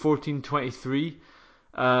Hawks, in 14:23.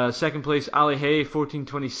 Second place, Ali Hay,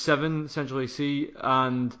 14:27, Central AC,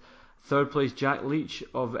 and third place, Jack Leach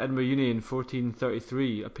of Edinburgh Uni in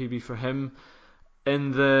 14:33, a PB for him.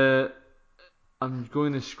 I'm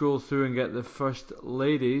going to scroll through and get the first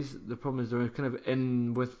ladies. The problem is they're kind of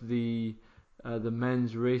in with the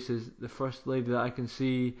men's races. The first lady that I can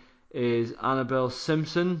see is Annabelle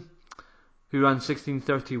Simpson, who ran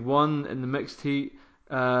 16:31 in the mixed heat.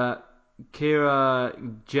 Kara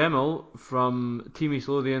Gemmell from Team East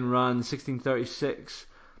Lothian ran 16:36,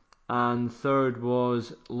 and third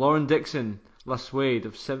was Lauren Dixon Laswade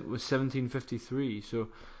with 17:53. So,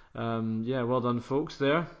 well done, folks.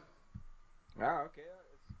 There. Okay.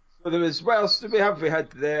 So there was, what else did we have? We had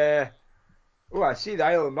I see the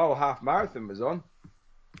Isle of Mull half marathon was on.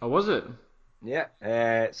 Oh, was it? Yeah.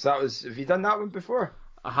 So that was. Have you done that one before?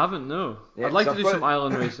 I haven't. No. Yeah. I'd like So to do some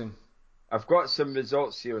island racing. I've got some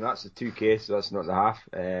results here, and that's the 2K, so that's not the half.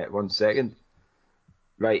 1 second.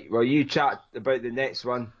 Right. Well, you chat about the next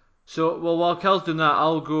one. So, while Kel's doing that,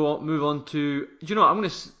 I'll move on to. Do you know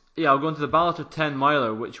what? I'll go into the Ballater 10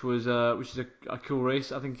 miler, which is a cool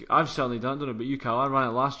race. I think I've certainly done it. I don't know about you, Cal. I ran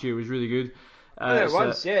it last year. It was really good.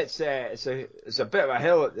 Once, yeah. It's a bit of a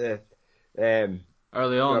hill at the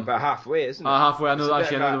early on. about halfway, isn't it? Halfway. I It's know. a bit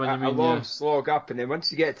Actually, of I know the one you a mean. long Yeah. slog up, and then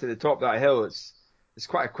once you get to the top of that hill, it's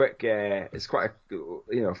quite a quick. It's quite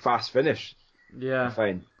a fast finish. Yeah. I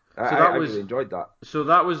find. So I really enjoyed that. So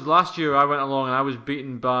that was last year. I went along and I was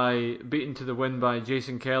beaten to the win by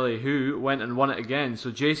Jason Kelly, who went and won it again.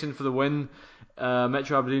 So Jason for the win,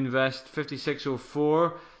 Metro Aberdeen Vest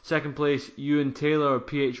 56:04. Second place, Ewan Taylor of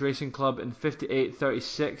PH Racing Club in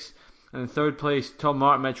 58:36, and in third place, Tom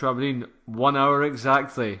Martin, Metro Aberdeen, 1 hour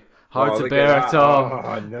exactly. Hard to Look bear, at that. Tom.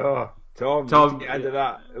 Oh no, Tom, Tom, need to get into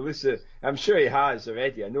that. Listen, I'm sure he has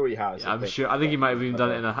already. I know he has. I'm sure. I think he might have even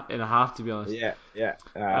done it in a half, to be honest. Yeah.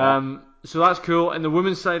 So that's cool. In the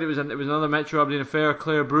women's side, it was another Metro Aberdeen affair.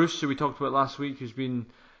 Claire Bruce, who we talked about last week,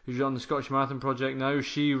 who's on the Scottish Marathon Project now.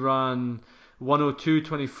 She ran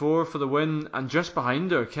 1:02:24 for the win, and just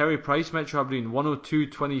behind her, Kerry Price, Metro Aberdeen,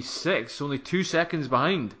 1:02:26, only 2 seconds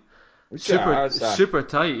behind. Super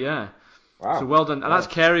tight, yeah. Wow. So well done, and that's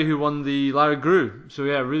Kerry who won the Larry Grew. So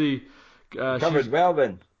yeah, really Recovered well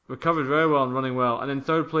then. Recovered very well and running well. And in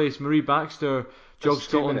third place, Marie Baxter, Jog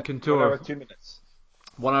Scotland Contour. 1 hour 2 minutes.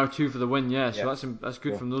 1 hour 2 for the win, yeah. So Yeah. that's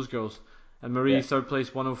good from those girls. And Marie, third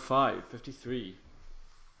place, 1:05:53.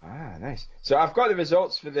 Nice. So I've got the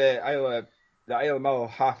results for the Isle of Mull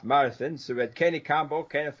half marathon. So we had Kenneth Campbell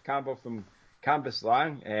from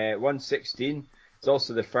Cambuslang, 1:16. It's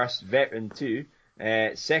also the first veteran too.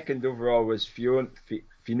 Second overall was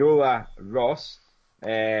Finola Ross.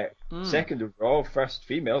 Second overall, first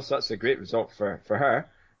female. So that's a great result for her.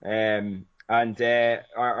 And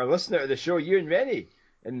our listener to the show, Ewan Rennie,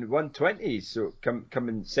 in 1:20. So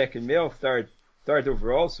coming second male, third third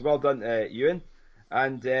overall. So well done to Ewan.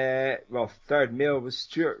 And third male was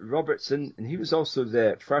Stuart Robertson, and he was also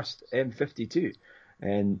the first M52.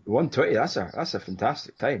 And 1:20, that's a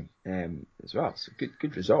fantastic time as well. It's a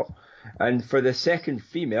good result. And for the second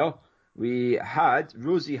female, we had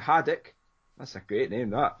Rosie Haddock. That's a great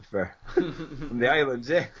name, that, for from the islands,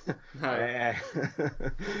 eh?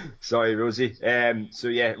 Sorry, Rosie.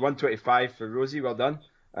 1:25 for Rosie, well done.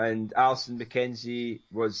 And Alison McKenzie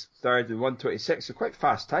was third in 1:26. So quite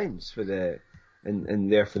fast times for the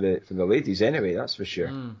ladies anyway, that's for sure.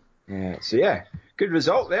 Good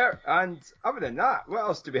result there. And other than that, what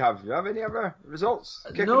else do we have? Do we have any other results?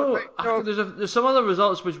 No. There's some other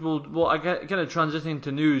results which I get kind of transitioning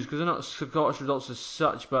to news because they're not Scottish results as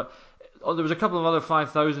such, but there was a couple of other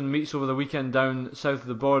 5,000 meets over the weekend down south of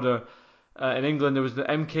the border in England. There was the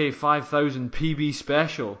MK 5000 PB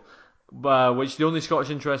Special, which the only Scottish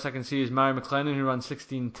interest I can see is Mary McLennan, who ran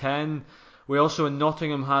 16:10. We also in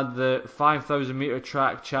Nottingham had the 5,000 metre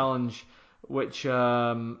track challenge, which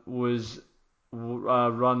was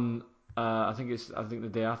run. I think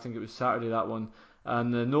it was Saturday, that one.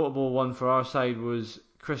 And the notable one for our side was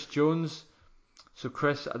Chris Jones. So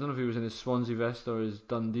Chris, I don't know if he was in his Swansea vest or his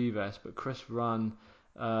Dundee vest, but Chris ran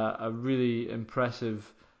a really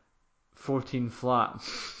impressive 14 flat.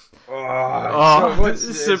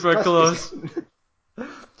 Super close.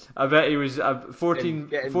 I bet he was 14.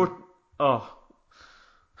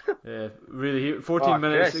 Yeah, really, 14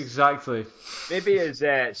 minutes Chris, exactly. Maybe his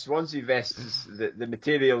Swansea vest is the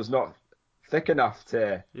material's not thick enough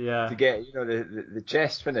to get the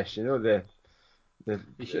chest finish, the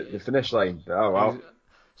finish line. But, oh well.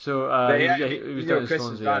 He was doing Chris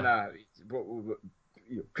Swansea.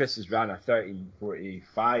 Chris has ran a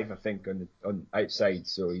 13:45, I think, on outside.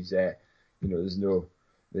 So he's there's no.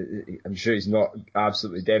 I'm sure he's not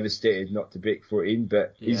absolutely devastated not to break 14,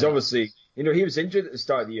 but he's obviously, he was injured at the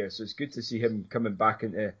start of the year, so it's good to see him coming back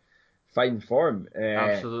into fine form.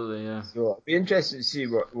 Absolutely, yeah. So it'll be interesting to see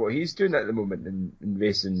what he's doing at the moment in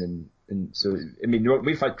racing, and so I mean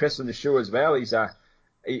we've had Chris on the show as well.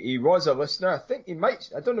 He was a listener. I think I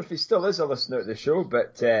don't know if he still is a listener at the show,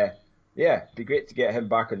 but it'd be great to get him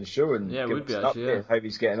back on the show and give us an update how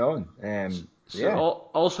he's getting on.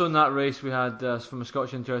 Also in that race we had from a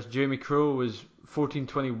Scottish interest, Jamie Crowe was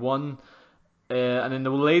 14:21, and in the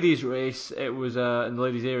ladies race it was in the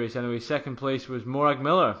ladies A race anyway. Second place was Morag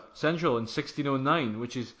Miller Central in 16:09,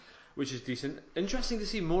 which is decent. Interesting to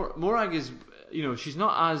see. Morag is she's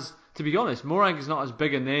not as, to be honest, Morag is not as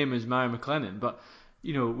big a name as Mary McLennan, but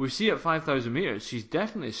we see at 5,000 metres she's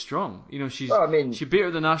definitely strong. She beat her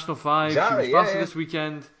at the National 5. Exactly, she was faster this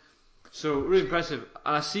weekend. So really impressive,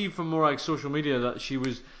 and I see from Morag's social media that she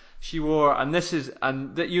wore, and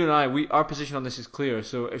that you and I, our position on this is clear.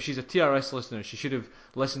 So if she's a TRS listener, she should have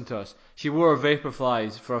listened to us. She wore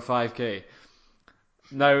Vaporflies for a 5k.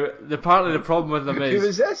 Now, partly the problem with them is, who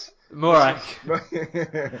is this? Morag.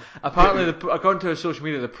 Apparently, according to her social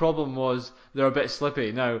media, the problem was they're a bit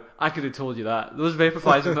slippy. Now, I could have told you that. Those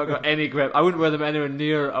Vaporflies have not got any grip. I wouldn't wear them anywhere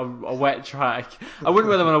near a wet track. I wouldn't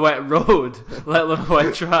wear them on a wet road, let alone a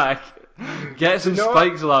wet track. Get some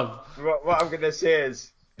spikes, love. What I'm going to say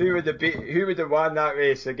is, who would have won that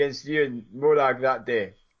race against you and Morag that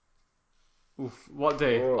day? Oof, what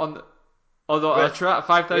day? On the track?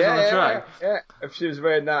 5,000 on the track? Yeah, if she was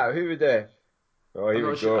wearing that, who would have? Oh, here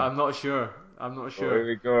we go. I'm not sure. Oh, here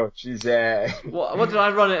we go. She's What did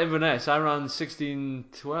I run at Inverness? I ran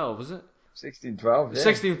 16:12, was it? 16:12. Yeah.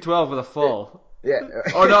 16:12 with a fall. Yeah.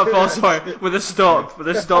 Or not a fall, sorry, with a stop. With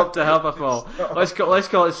a stop to help a fall. Let's call it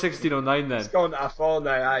 16:09 then. It's gone to a fall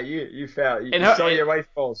now. You fell. You saw your wife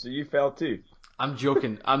fall, so you fell too. I'm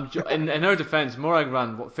joking. In her defence, Morag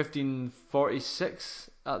ran 15:46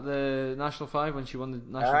 at the National 5 when she won the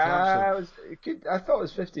National 5. I thought it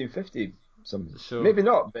was 15:50. So maybe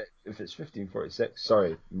not, but if it's 15:46,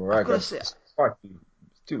 sorry, Morag. It's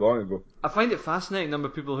too long ago. I find it fascinating number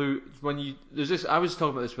of people who, I was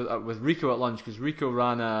talking about this with Rico at lunch, because Rico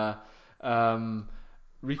ran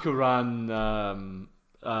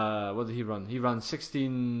what did he run? He ran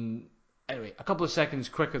 16. Anyway, a couple of seconds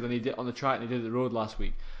quicker than he did on the track than he did at the road last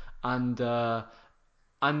week, and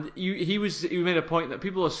he made a point that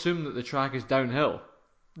people assume that the track is downhill.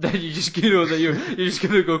 That you just you're just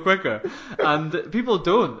gonna go quicker, and people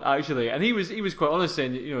don't actually. And he was quite honest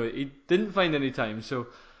saying he didn't find any time. So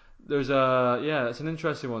there's it's an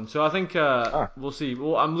interesting one. So I think we'll see.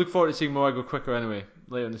 Well, I'm looking forward to seeing Morag go quicker anyway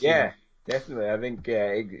later in the season. Yeah, definitely. I think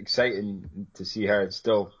exciting to see her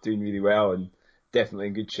still doing really well and definitely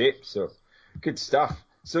in good shape. So good stuff.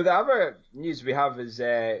 So the other news we have is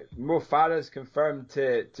Mo Farah's confirmed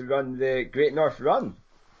to run the Great North Run.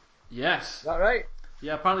 Yes. Is that right?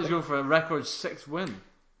 Yeah, apparently he's going for a record 6th win.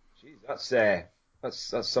 Jeez,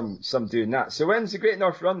 that's some doing that. So when's the Great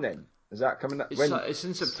North Run then? Is that coming up? When? It's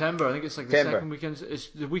in September. I think it's like the September. second weekend. It's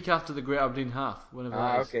the week after the Great Aberdeen Half, whenever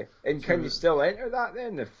that is. Okay. And can So, you still enter that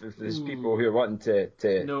then if there's people who are wanting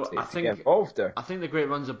to no, get involved? Or? I think the Great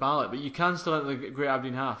Run's a ballot, but you can still enter the Great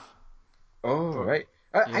Aberdeen Half. Oh, For, right.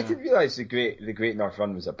 I yeah. didn't realise the Great North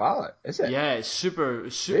Run was a ballot, is it? Yeah, it's Really?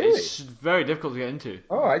 it's very difficult to get into.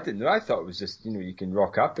 Oh, I didn't know. I thought it was just, you can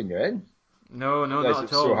rock up and you're in. No, I didn't realise not it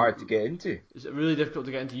at was so all. hard to get into. It's really difficult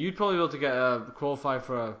to get into. You'd probably be able to get qualify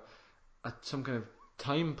for some kind of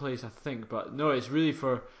time place, I think, but no, it's really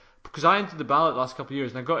because I entered the ballot the last couple of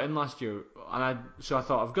years and I got in last year, so I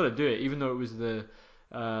thought I've got to do it, even though it was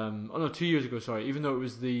 2 years ago, sorry, even though it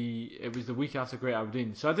was the week after Great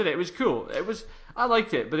Aberdeen. So I did it. It was cool. I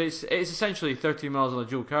liked it, but it's essentially 13 miles on a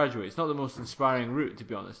dual carriageway. It's not the most inspiring route, to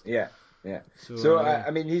be honest. Yeah. So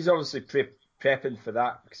I mean, he's obviously prepping for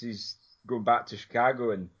that because he's going back to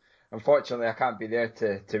Chicago, and unfortunately, I can't be there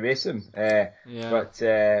to race him. But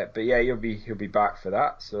yeah, he'll be back for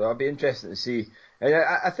that, so that'll be interesting to see. And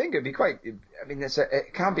I think it'd be quite. I mean,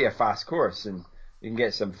 it can be a fast course, and you can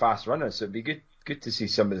get some fast runners. So it'd be good to see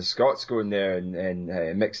some of the Scots going there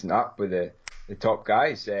and mixing up with the top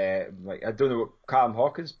guys. Like I don't know what Callum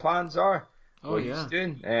Hawkins' plans are. Oh, What yeah. he's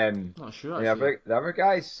doing. Not sure, And actually. the other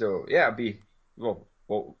guys. So yeah, it'll be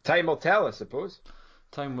time will tell, I suppose.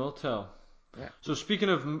 Time will tell. Yeah. So speaking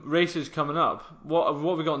of races coming up, what have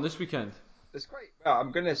we got on this weekend? It's quite well.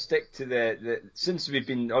 I'm going to stick to the since we've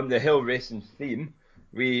been on the hill racing theme.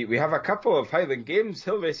 We have a couple of Highland Games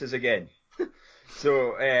hill races again.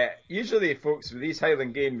 So usually, folks, with these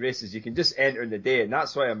Highland Game races, you can just enter in the day, and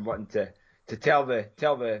that's why I'm wanting to tell the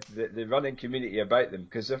running community about them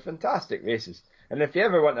because they're fantastic races. And if you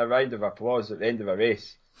ever want a round of applause at the end of a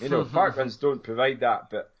race, park runs don't provide that,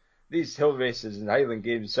 but these hill races and Highland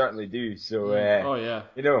Games certainly do. So, Oh yeah.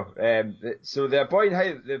 So the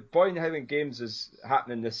Boyne Highland Games is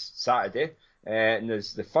happening this Saturday, and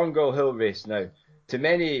there's the Fungal Hill Race now. To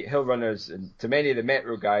many hill runners and to many of the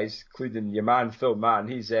Metro guys, including your man Phil Mann,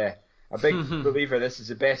 he's a big believer this is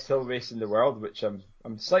the best hill race in the world, which I'm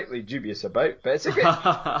slightly dubious about, but it's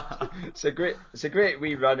a great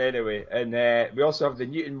wee run anyway. And we also have the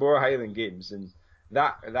Newton Moor Highland Games, and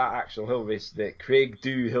that actual hill race, the Craig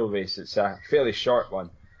Dhu Hill Race, it's a fairly short one.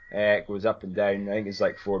 It goes up and down. I think it's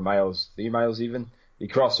like 4 miles, 3 miles even. You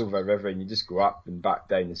cross over a river and you just go up and back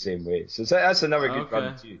down the same way. So that's another good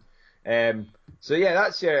run too. So yeah,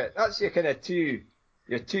 that's your kind of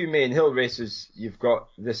your two main hill races you've got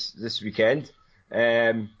this weekend.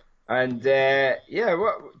 What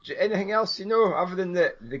anything else other than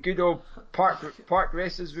the good old park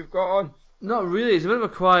races we've got on? Not really. It's a bit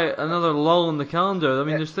of another lull in the calendar. I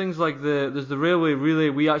mean, there's things like there's the railway relay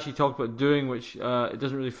we actually talked about doing, which it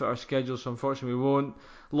doesn't really fit our schedule, so unfortunately we won't.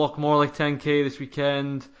 Lochmorlich 10k this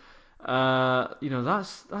weekend.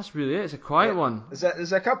 That's really it. It's a quiet one.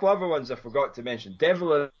 There's a couple other ones I forgot to mention.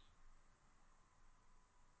 Devil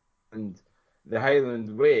and the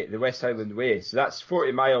Highland Way, the West Highland Way. So that's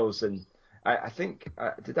 40 miles, and I think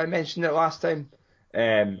did I mention it last time?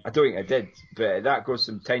 I don't think I did, but that goes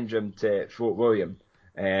from Tyndrum to Fort William.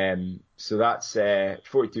 So that's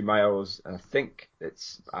 42 miles, and I think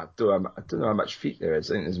I don't know how much feet there is.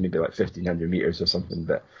 I think there's maybe like 1,500 meters or something,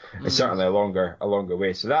 but it's certainly a longer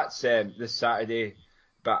way. So that's this Saturday,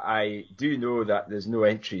 but I do know that there's no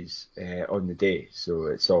entries on the day, so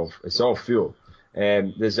it's all full.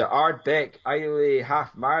 There's the Ardbeg Islay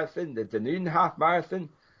Half Marathon, the Dunoon Half Marathon,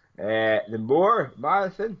 the Moor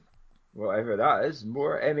Marathon, whatever that is,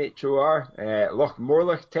 Moor MHOR,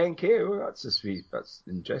 Lochmorlich 10k. Oh, that's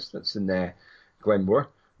interesting. That's in Glenmore.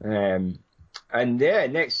 And yeah,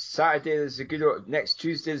 next Tuesday there's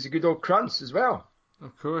a good old Crunts as well.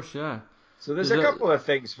 Of course, yeah. So there's a couple of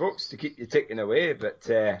things, folks, to keep you ticking away. But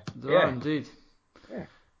there are indeed. Yeah.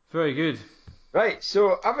 Very good. Right.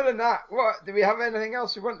 So other than that, what do we have? Anything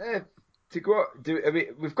else we want to go?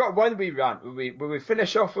 We've got one wee rant. Will we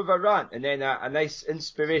finish off with a rant and then a nice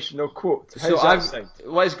inspirational quote? How's that sound?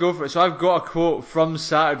 Let's go for it. So I've got a quote from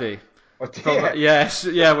Saturday. Oh, yes,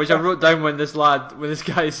 which I wrote down when this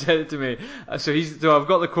guy said it to me. So I've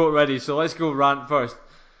got the quote ready. So let's go rant first.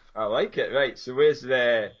 I like it. Right. So where's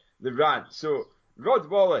the rant? So Rod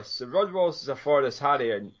Wallace. So Rod Wallace is a Forest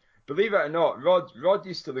Harrier, and believe it or not, Rod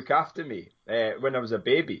used to look after me when I was a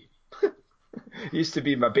baby. He used to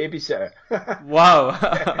be my babysitter. Wow.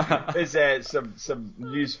 There's some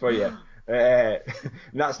news for you. And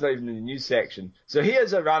that's not even in the news section. So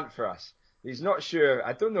here's a rant for us. He's not sure.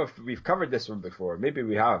 I don't know if we've covered this one before. Maybe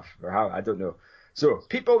we have, or how. I don't know. So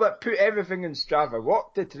people that put everything in Strava: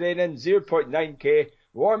 walk to training 0.9k,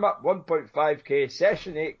 warm up 1.5k,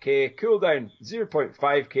 session 8k, cool down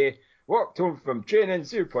 0.5k, walked home from training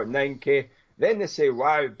 0.9k. Then they say,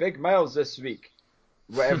 wow, big miles this week,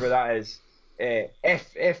 whatever that is.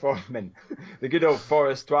 F Hoffman, the good old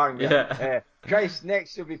Forrest Twang there. Yeah. Christ,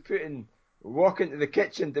 next you'll be walking to the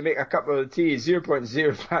kitchen to make a cup of tea,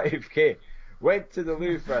 0.05k. Went to the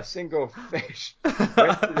loo for a single fish.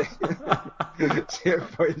 Went to the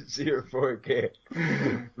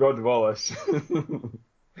 0.04k. Rod Wallace.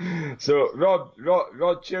 So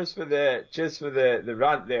Rod, cheers for the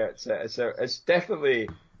rant there. It's definitely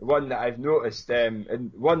one that I've noticed,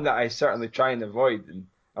 and one that I certainly try and avoid. And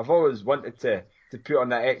I've always wanted to put on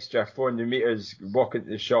that extra 400 meters walking to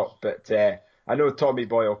the shop, but I know Tommy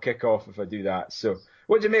Boy will kick off if I do that. So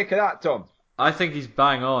what do you make of that, Tom? I think he's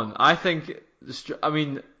bang on. I think, I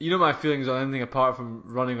mean, you know my feelings on anything apart from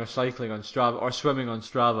running or cycling on Strava or swimming on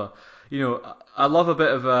Strava. You know, I love a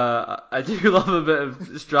bit of I do love a bit of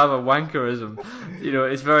Strava wankerism. You know,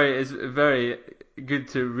 it's very good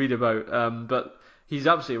to read about. But he's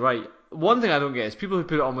absolutely right. One thing I don't get is people who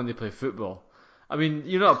put it on when they play football. I mean,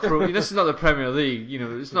 you're not a pro. This is not the Premier League. You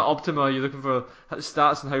know, it's not Optima. You're looking for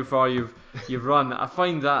stats and how far you've run. I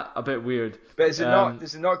find that a bit weird. But is it not?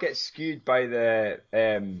 Does it not get skewed by the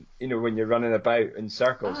when you're running about in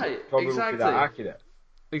circles? It probably won't be that accurate.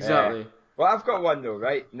 Exactly. Well, I've got one though,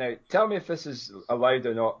 right? Now, tell me if this is allowed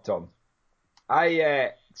or not, Tom.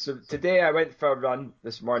 So today I went for a run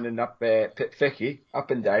this morning up Pitficky,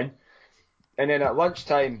 up and down, and then at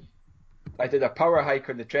lunchtime I did a power hike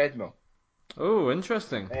on the treadmill. Oh,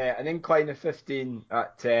 interesting. An incline of 15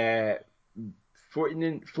 at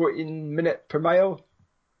 14 minute per mile.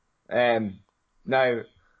 Now,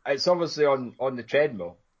 it's obviously on the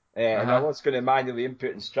treadmill, and I was going to manually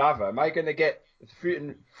input in Strava. Am I going to get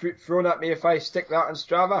fruit thrown at me if I stick that on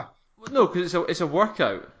Strava? No, because it's a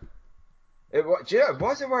workout. It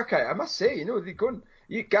was a workout, I must say. You know,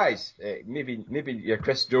 you guys, maybe your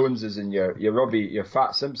Chris Joneses and your Robbie, your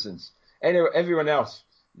Fat Simpsons, anyway, everyone else,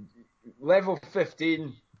 level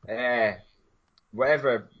 15,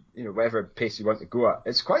 whatever pace you want to go at.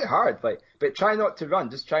 It's quite hard, but try not to run.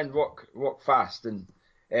 Just try and walk fast. And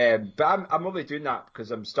but I'm only doing that because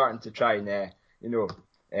I'm starting to try and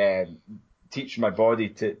teach my body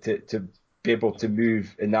to be able to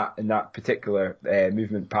move in that particular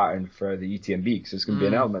movement pattern for the UTMB, because it's going to be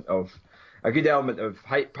a good element of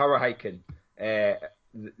power hiking,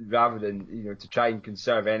 rather than to try and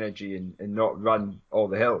conserve energy and not run all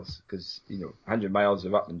the hills, because 100 miles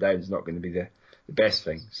of up and down is not going to be the best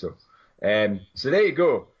thing. So there you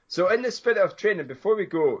go. So in the spirit of training, before we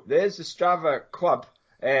go, there's the Strava Club.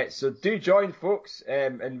 So do join, folks,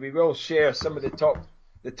 and we will share some of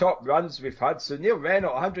the top runs we've had. So Neil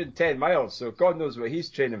Renault, 110 miles. So God knows what he's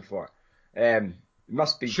training for.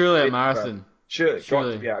 Must be surely a marathon. Surely.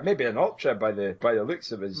 Got to be maybe an ultra by the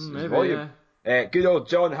looks of his volume. Yeah. Good old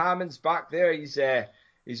John Hammond's back there. He's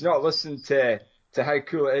not listened to how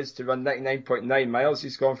cool it is to run 99.9 miles.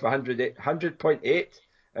 He's gone for 100.8,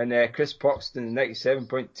 and Chris Poxton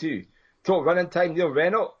 97.2. Total running time: Neil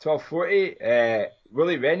Renault 12:40.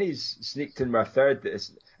 Willie Rennie's sneaked in my third.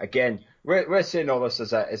 Again, we're saying all this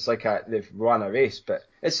as they've won a race, but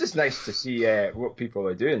it's just nice to see what people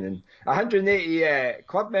are doing. And 180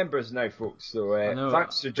 club members now, folks. So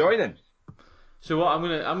thanks for joining. So what I'm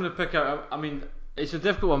gonna pick out. I mean, it's a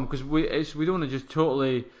difficult one because we don't want to just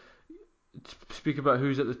totally speak about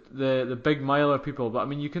who's at the big miler people, but I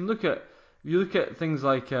mean, you look at things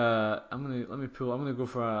like I'm gonna go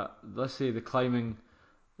for let's say the climbing.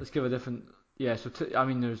 Let's give a different. Yeah, so I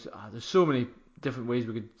mean, there's so many different ways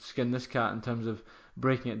we could skin this cat in terms of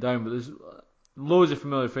breaking it down, but there's loads of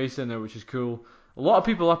familiar faces in there, which is cool. A lot of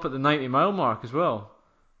people up at the 90-mile mark as well.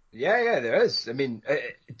 Yeah, there is. I mean,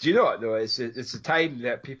 do you know what though? It's a time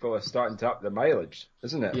that people are starting to up the mileage,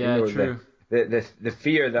 isn't it? Yeah, true. The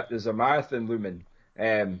fear that there's a marathon looming.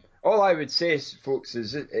 All I would say, folks,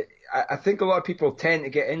 is I think a lot of people tend to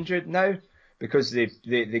get injured now because they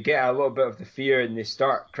get a little bit of the fear and they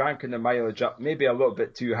start cranking the mileage up, maybe a little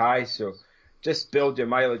bit too high. So just build your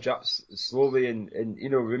mileage up slowly, and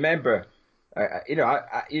remember,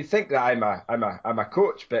 you think that I'm a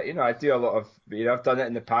coach, but I do a lot of I've done it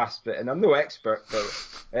in the past, and I'm no expert, but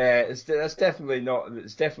that's definitely not.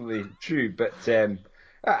 It's definitely true, but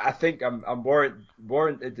I think I'm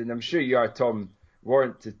warranted, and I'm sure you are, Tom,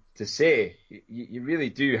 warranted to say you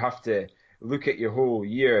really do have to look at your whole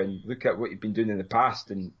year and look at what you've been doing in the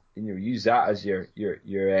past, and use that as your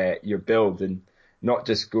build, and not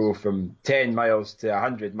just go from 10 miles to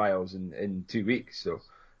 100 miles in 2 weeks. So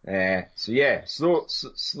So yeah, slow,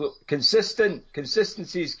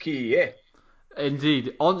 consistency is key. Yeah.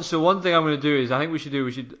 Indeed. So one thing I'm going to do is I think we should do.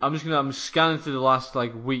 I'm scanning through the last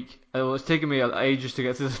like week. It's taken me ages to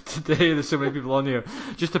get to today. There's so many people on here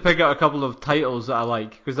just to pick out a couple of titles that I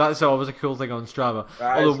like because that's always a cool thing on Strava.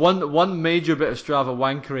 Although one major bit of Strava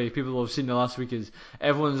wankery people will have seen the last week is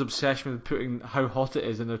everyone's obsession with putting how hot it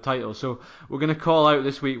is in their title. So we're going to call out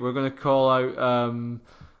this week. We're going to call out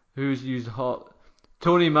who's used hot.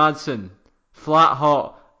 Tony Madsen, flat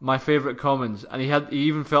hot. My favourite comments, and he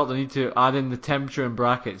even felt the need to add in the temperature in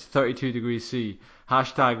brackets, 32 degrees C.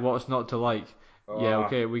 Hashtag what's not to like. Yeah,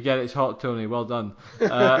 okay, we get it. It's hot, Tony. Well done.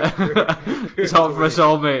 It's hot for us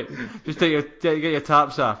all, mate. Just get your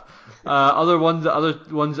taps off. Other ones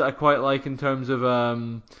that I quite like in terms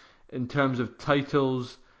of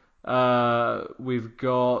titles. We've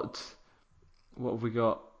got what have we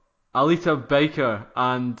got? Alita Baker,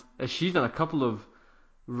 and she's done a couple of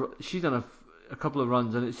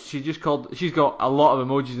runs, and she's got a lot of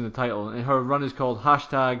emojis in the title, and her run is called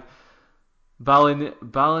hashtag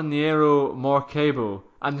Balneario Morcabo,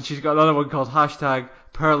 and she's got another one called hashtag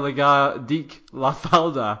Perliga Dic La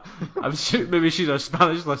Falda. I'm sure maybe she's a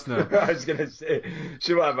Spanish listener. I was gonna say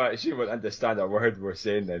she won't understand a word we're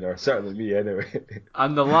saying then, or certainly me anyway.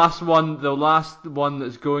 And the last one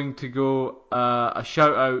that's going to go a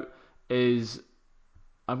shout out is.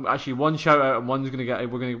 I'm actually one shout out and one's gonna get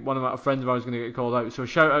one of our friends of ours is gonna get called out. So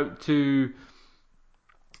shout out to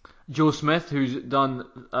Joe Smith who's done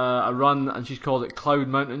a run and she's called it Cloud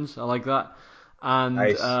Mountains. I like that. And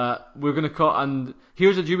nice. We're gonna call and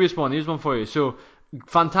here's a dubious one. Here's one for you. So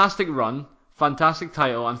fantastic run, fantastic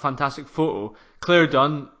title, and fantastic photo. Claire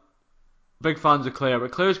Dunn, big fans of Claire,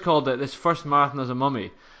 but Claire's called it this first marathon as a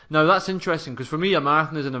mummy. Now that's interesting because for me a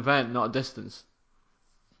marathon is an event, not a distance.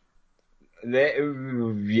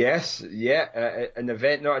 Yes, yeah, an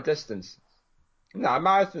event, not a distance. No, a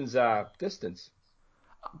marathon's a distance.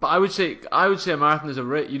 But I would say a marathon is a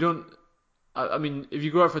rate. You don't. I mean, if you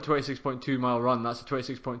go out for a 26.2 mile run, that's a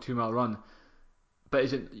 26.2 mile run. But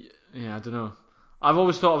is it? Yeah, I don't know. I've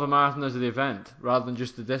always thought of a marathon as the event rather than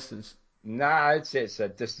just the distance. Nah, I'd say it's a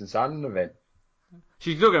distance and an event.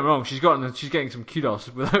 She's not getting wrong. She's getting some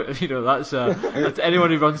kudos without that's anyone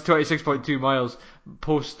who runs 26.2 miles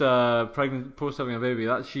post having a baby.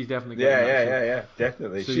 She's definitely getting that. Yeah,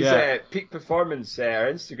 definitely. So, she's peak performance.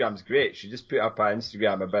 Her Instagram's great. She just put up her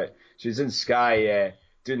Instagram about she's in Skye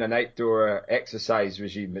doing an outdoor exercise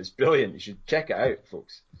regime. It's brilliant. You should check it out,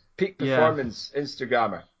 folks. Peak performance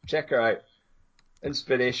Instagrammer. Check her out.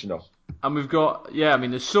 Inspirational. And we've got,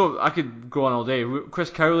 I could go on all day. Chris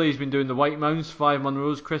Cowley's been doing the White Mounds, 5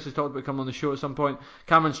 Munros. Chris has talked about coming on the show at some point.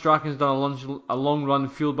 Cameron Strachan's done a long run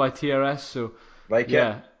fueled by TRS, so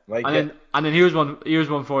and then here's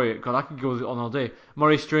one for you. God, I could go on all day.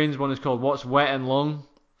 Murray Strain's one is called What's Wet and Long.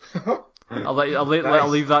 I'll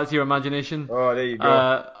leave that to your imagination. Oh, there you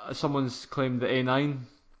go. Someone's claimed the A9,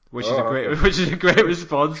 which is a great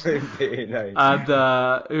response. A9.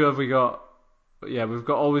 And who have we got? Yeah, we've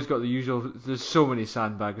always got the usual. There's so many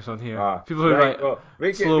sandbaggers on here. People who write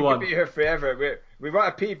we could be here forever. We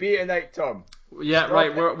want a PB tonight, Tom. Yeah, stop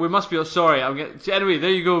right. We must be. Sorry, anyway, there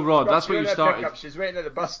you go, Rod. That's what you started. She's waiting at the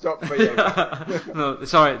bus stop for you. No,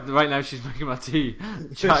 sorry. Right now she's making my tea.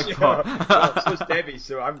 Jackpot. So's Debbie.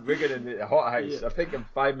 So I'm rigging in the hot house. Yeah. I think I'm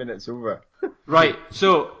 5 minutes over. Right.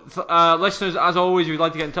 So, listeners, as always, if you'd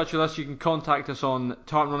like to get in touch with us, you can contact us on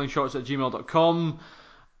tartanrunningshorts@gmail.com.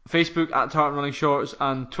 Facebook at Tartan Running Shorts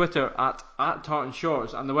and Twitter at Tartan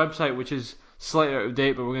Shorts, and the website, which is slightly out of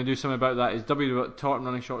date but we're going to do something about that, is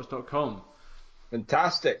www.tartanrunningshorts.com.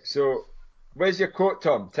 Fantastic. So where's your quote,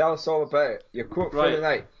 Tom? Tell us all about it. Your quote for the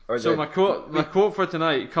night. My quote for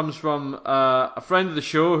tonight comes from a friend of the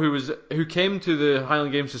show who came to the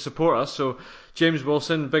Highland Games to support us. So James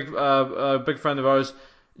Wilson, big friend of ours.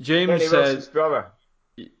 James says, Wilson's brother.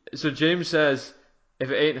 So James says, if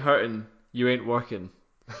it ain't hurting, you ain't working.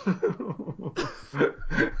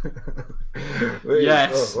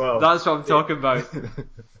 Yes, that's what I'm talking about.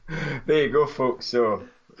 There you go, folks. So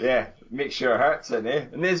yeah, make sure it hurts, and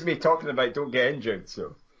there's me talking about don't get injured.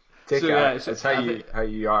 So take it out. It's how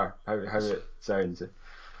you are, how it sounds.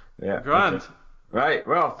 Yeah, grand. Okay. Right.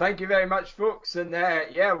 Well, thank you very much, folks, and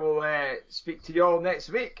we'll speak to you all next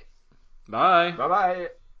week. Bye.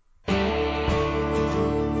 Bye.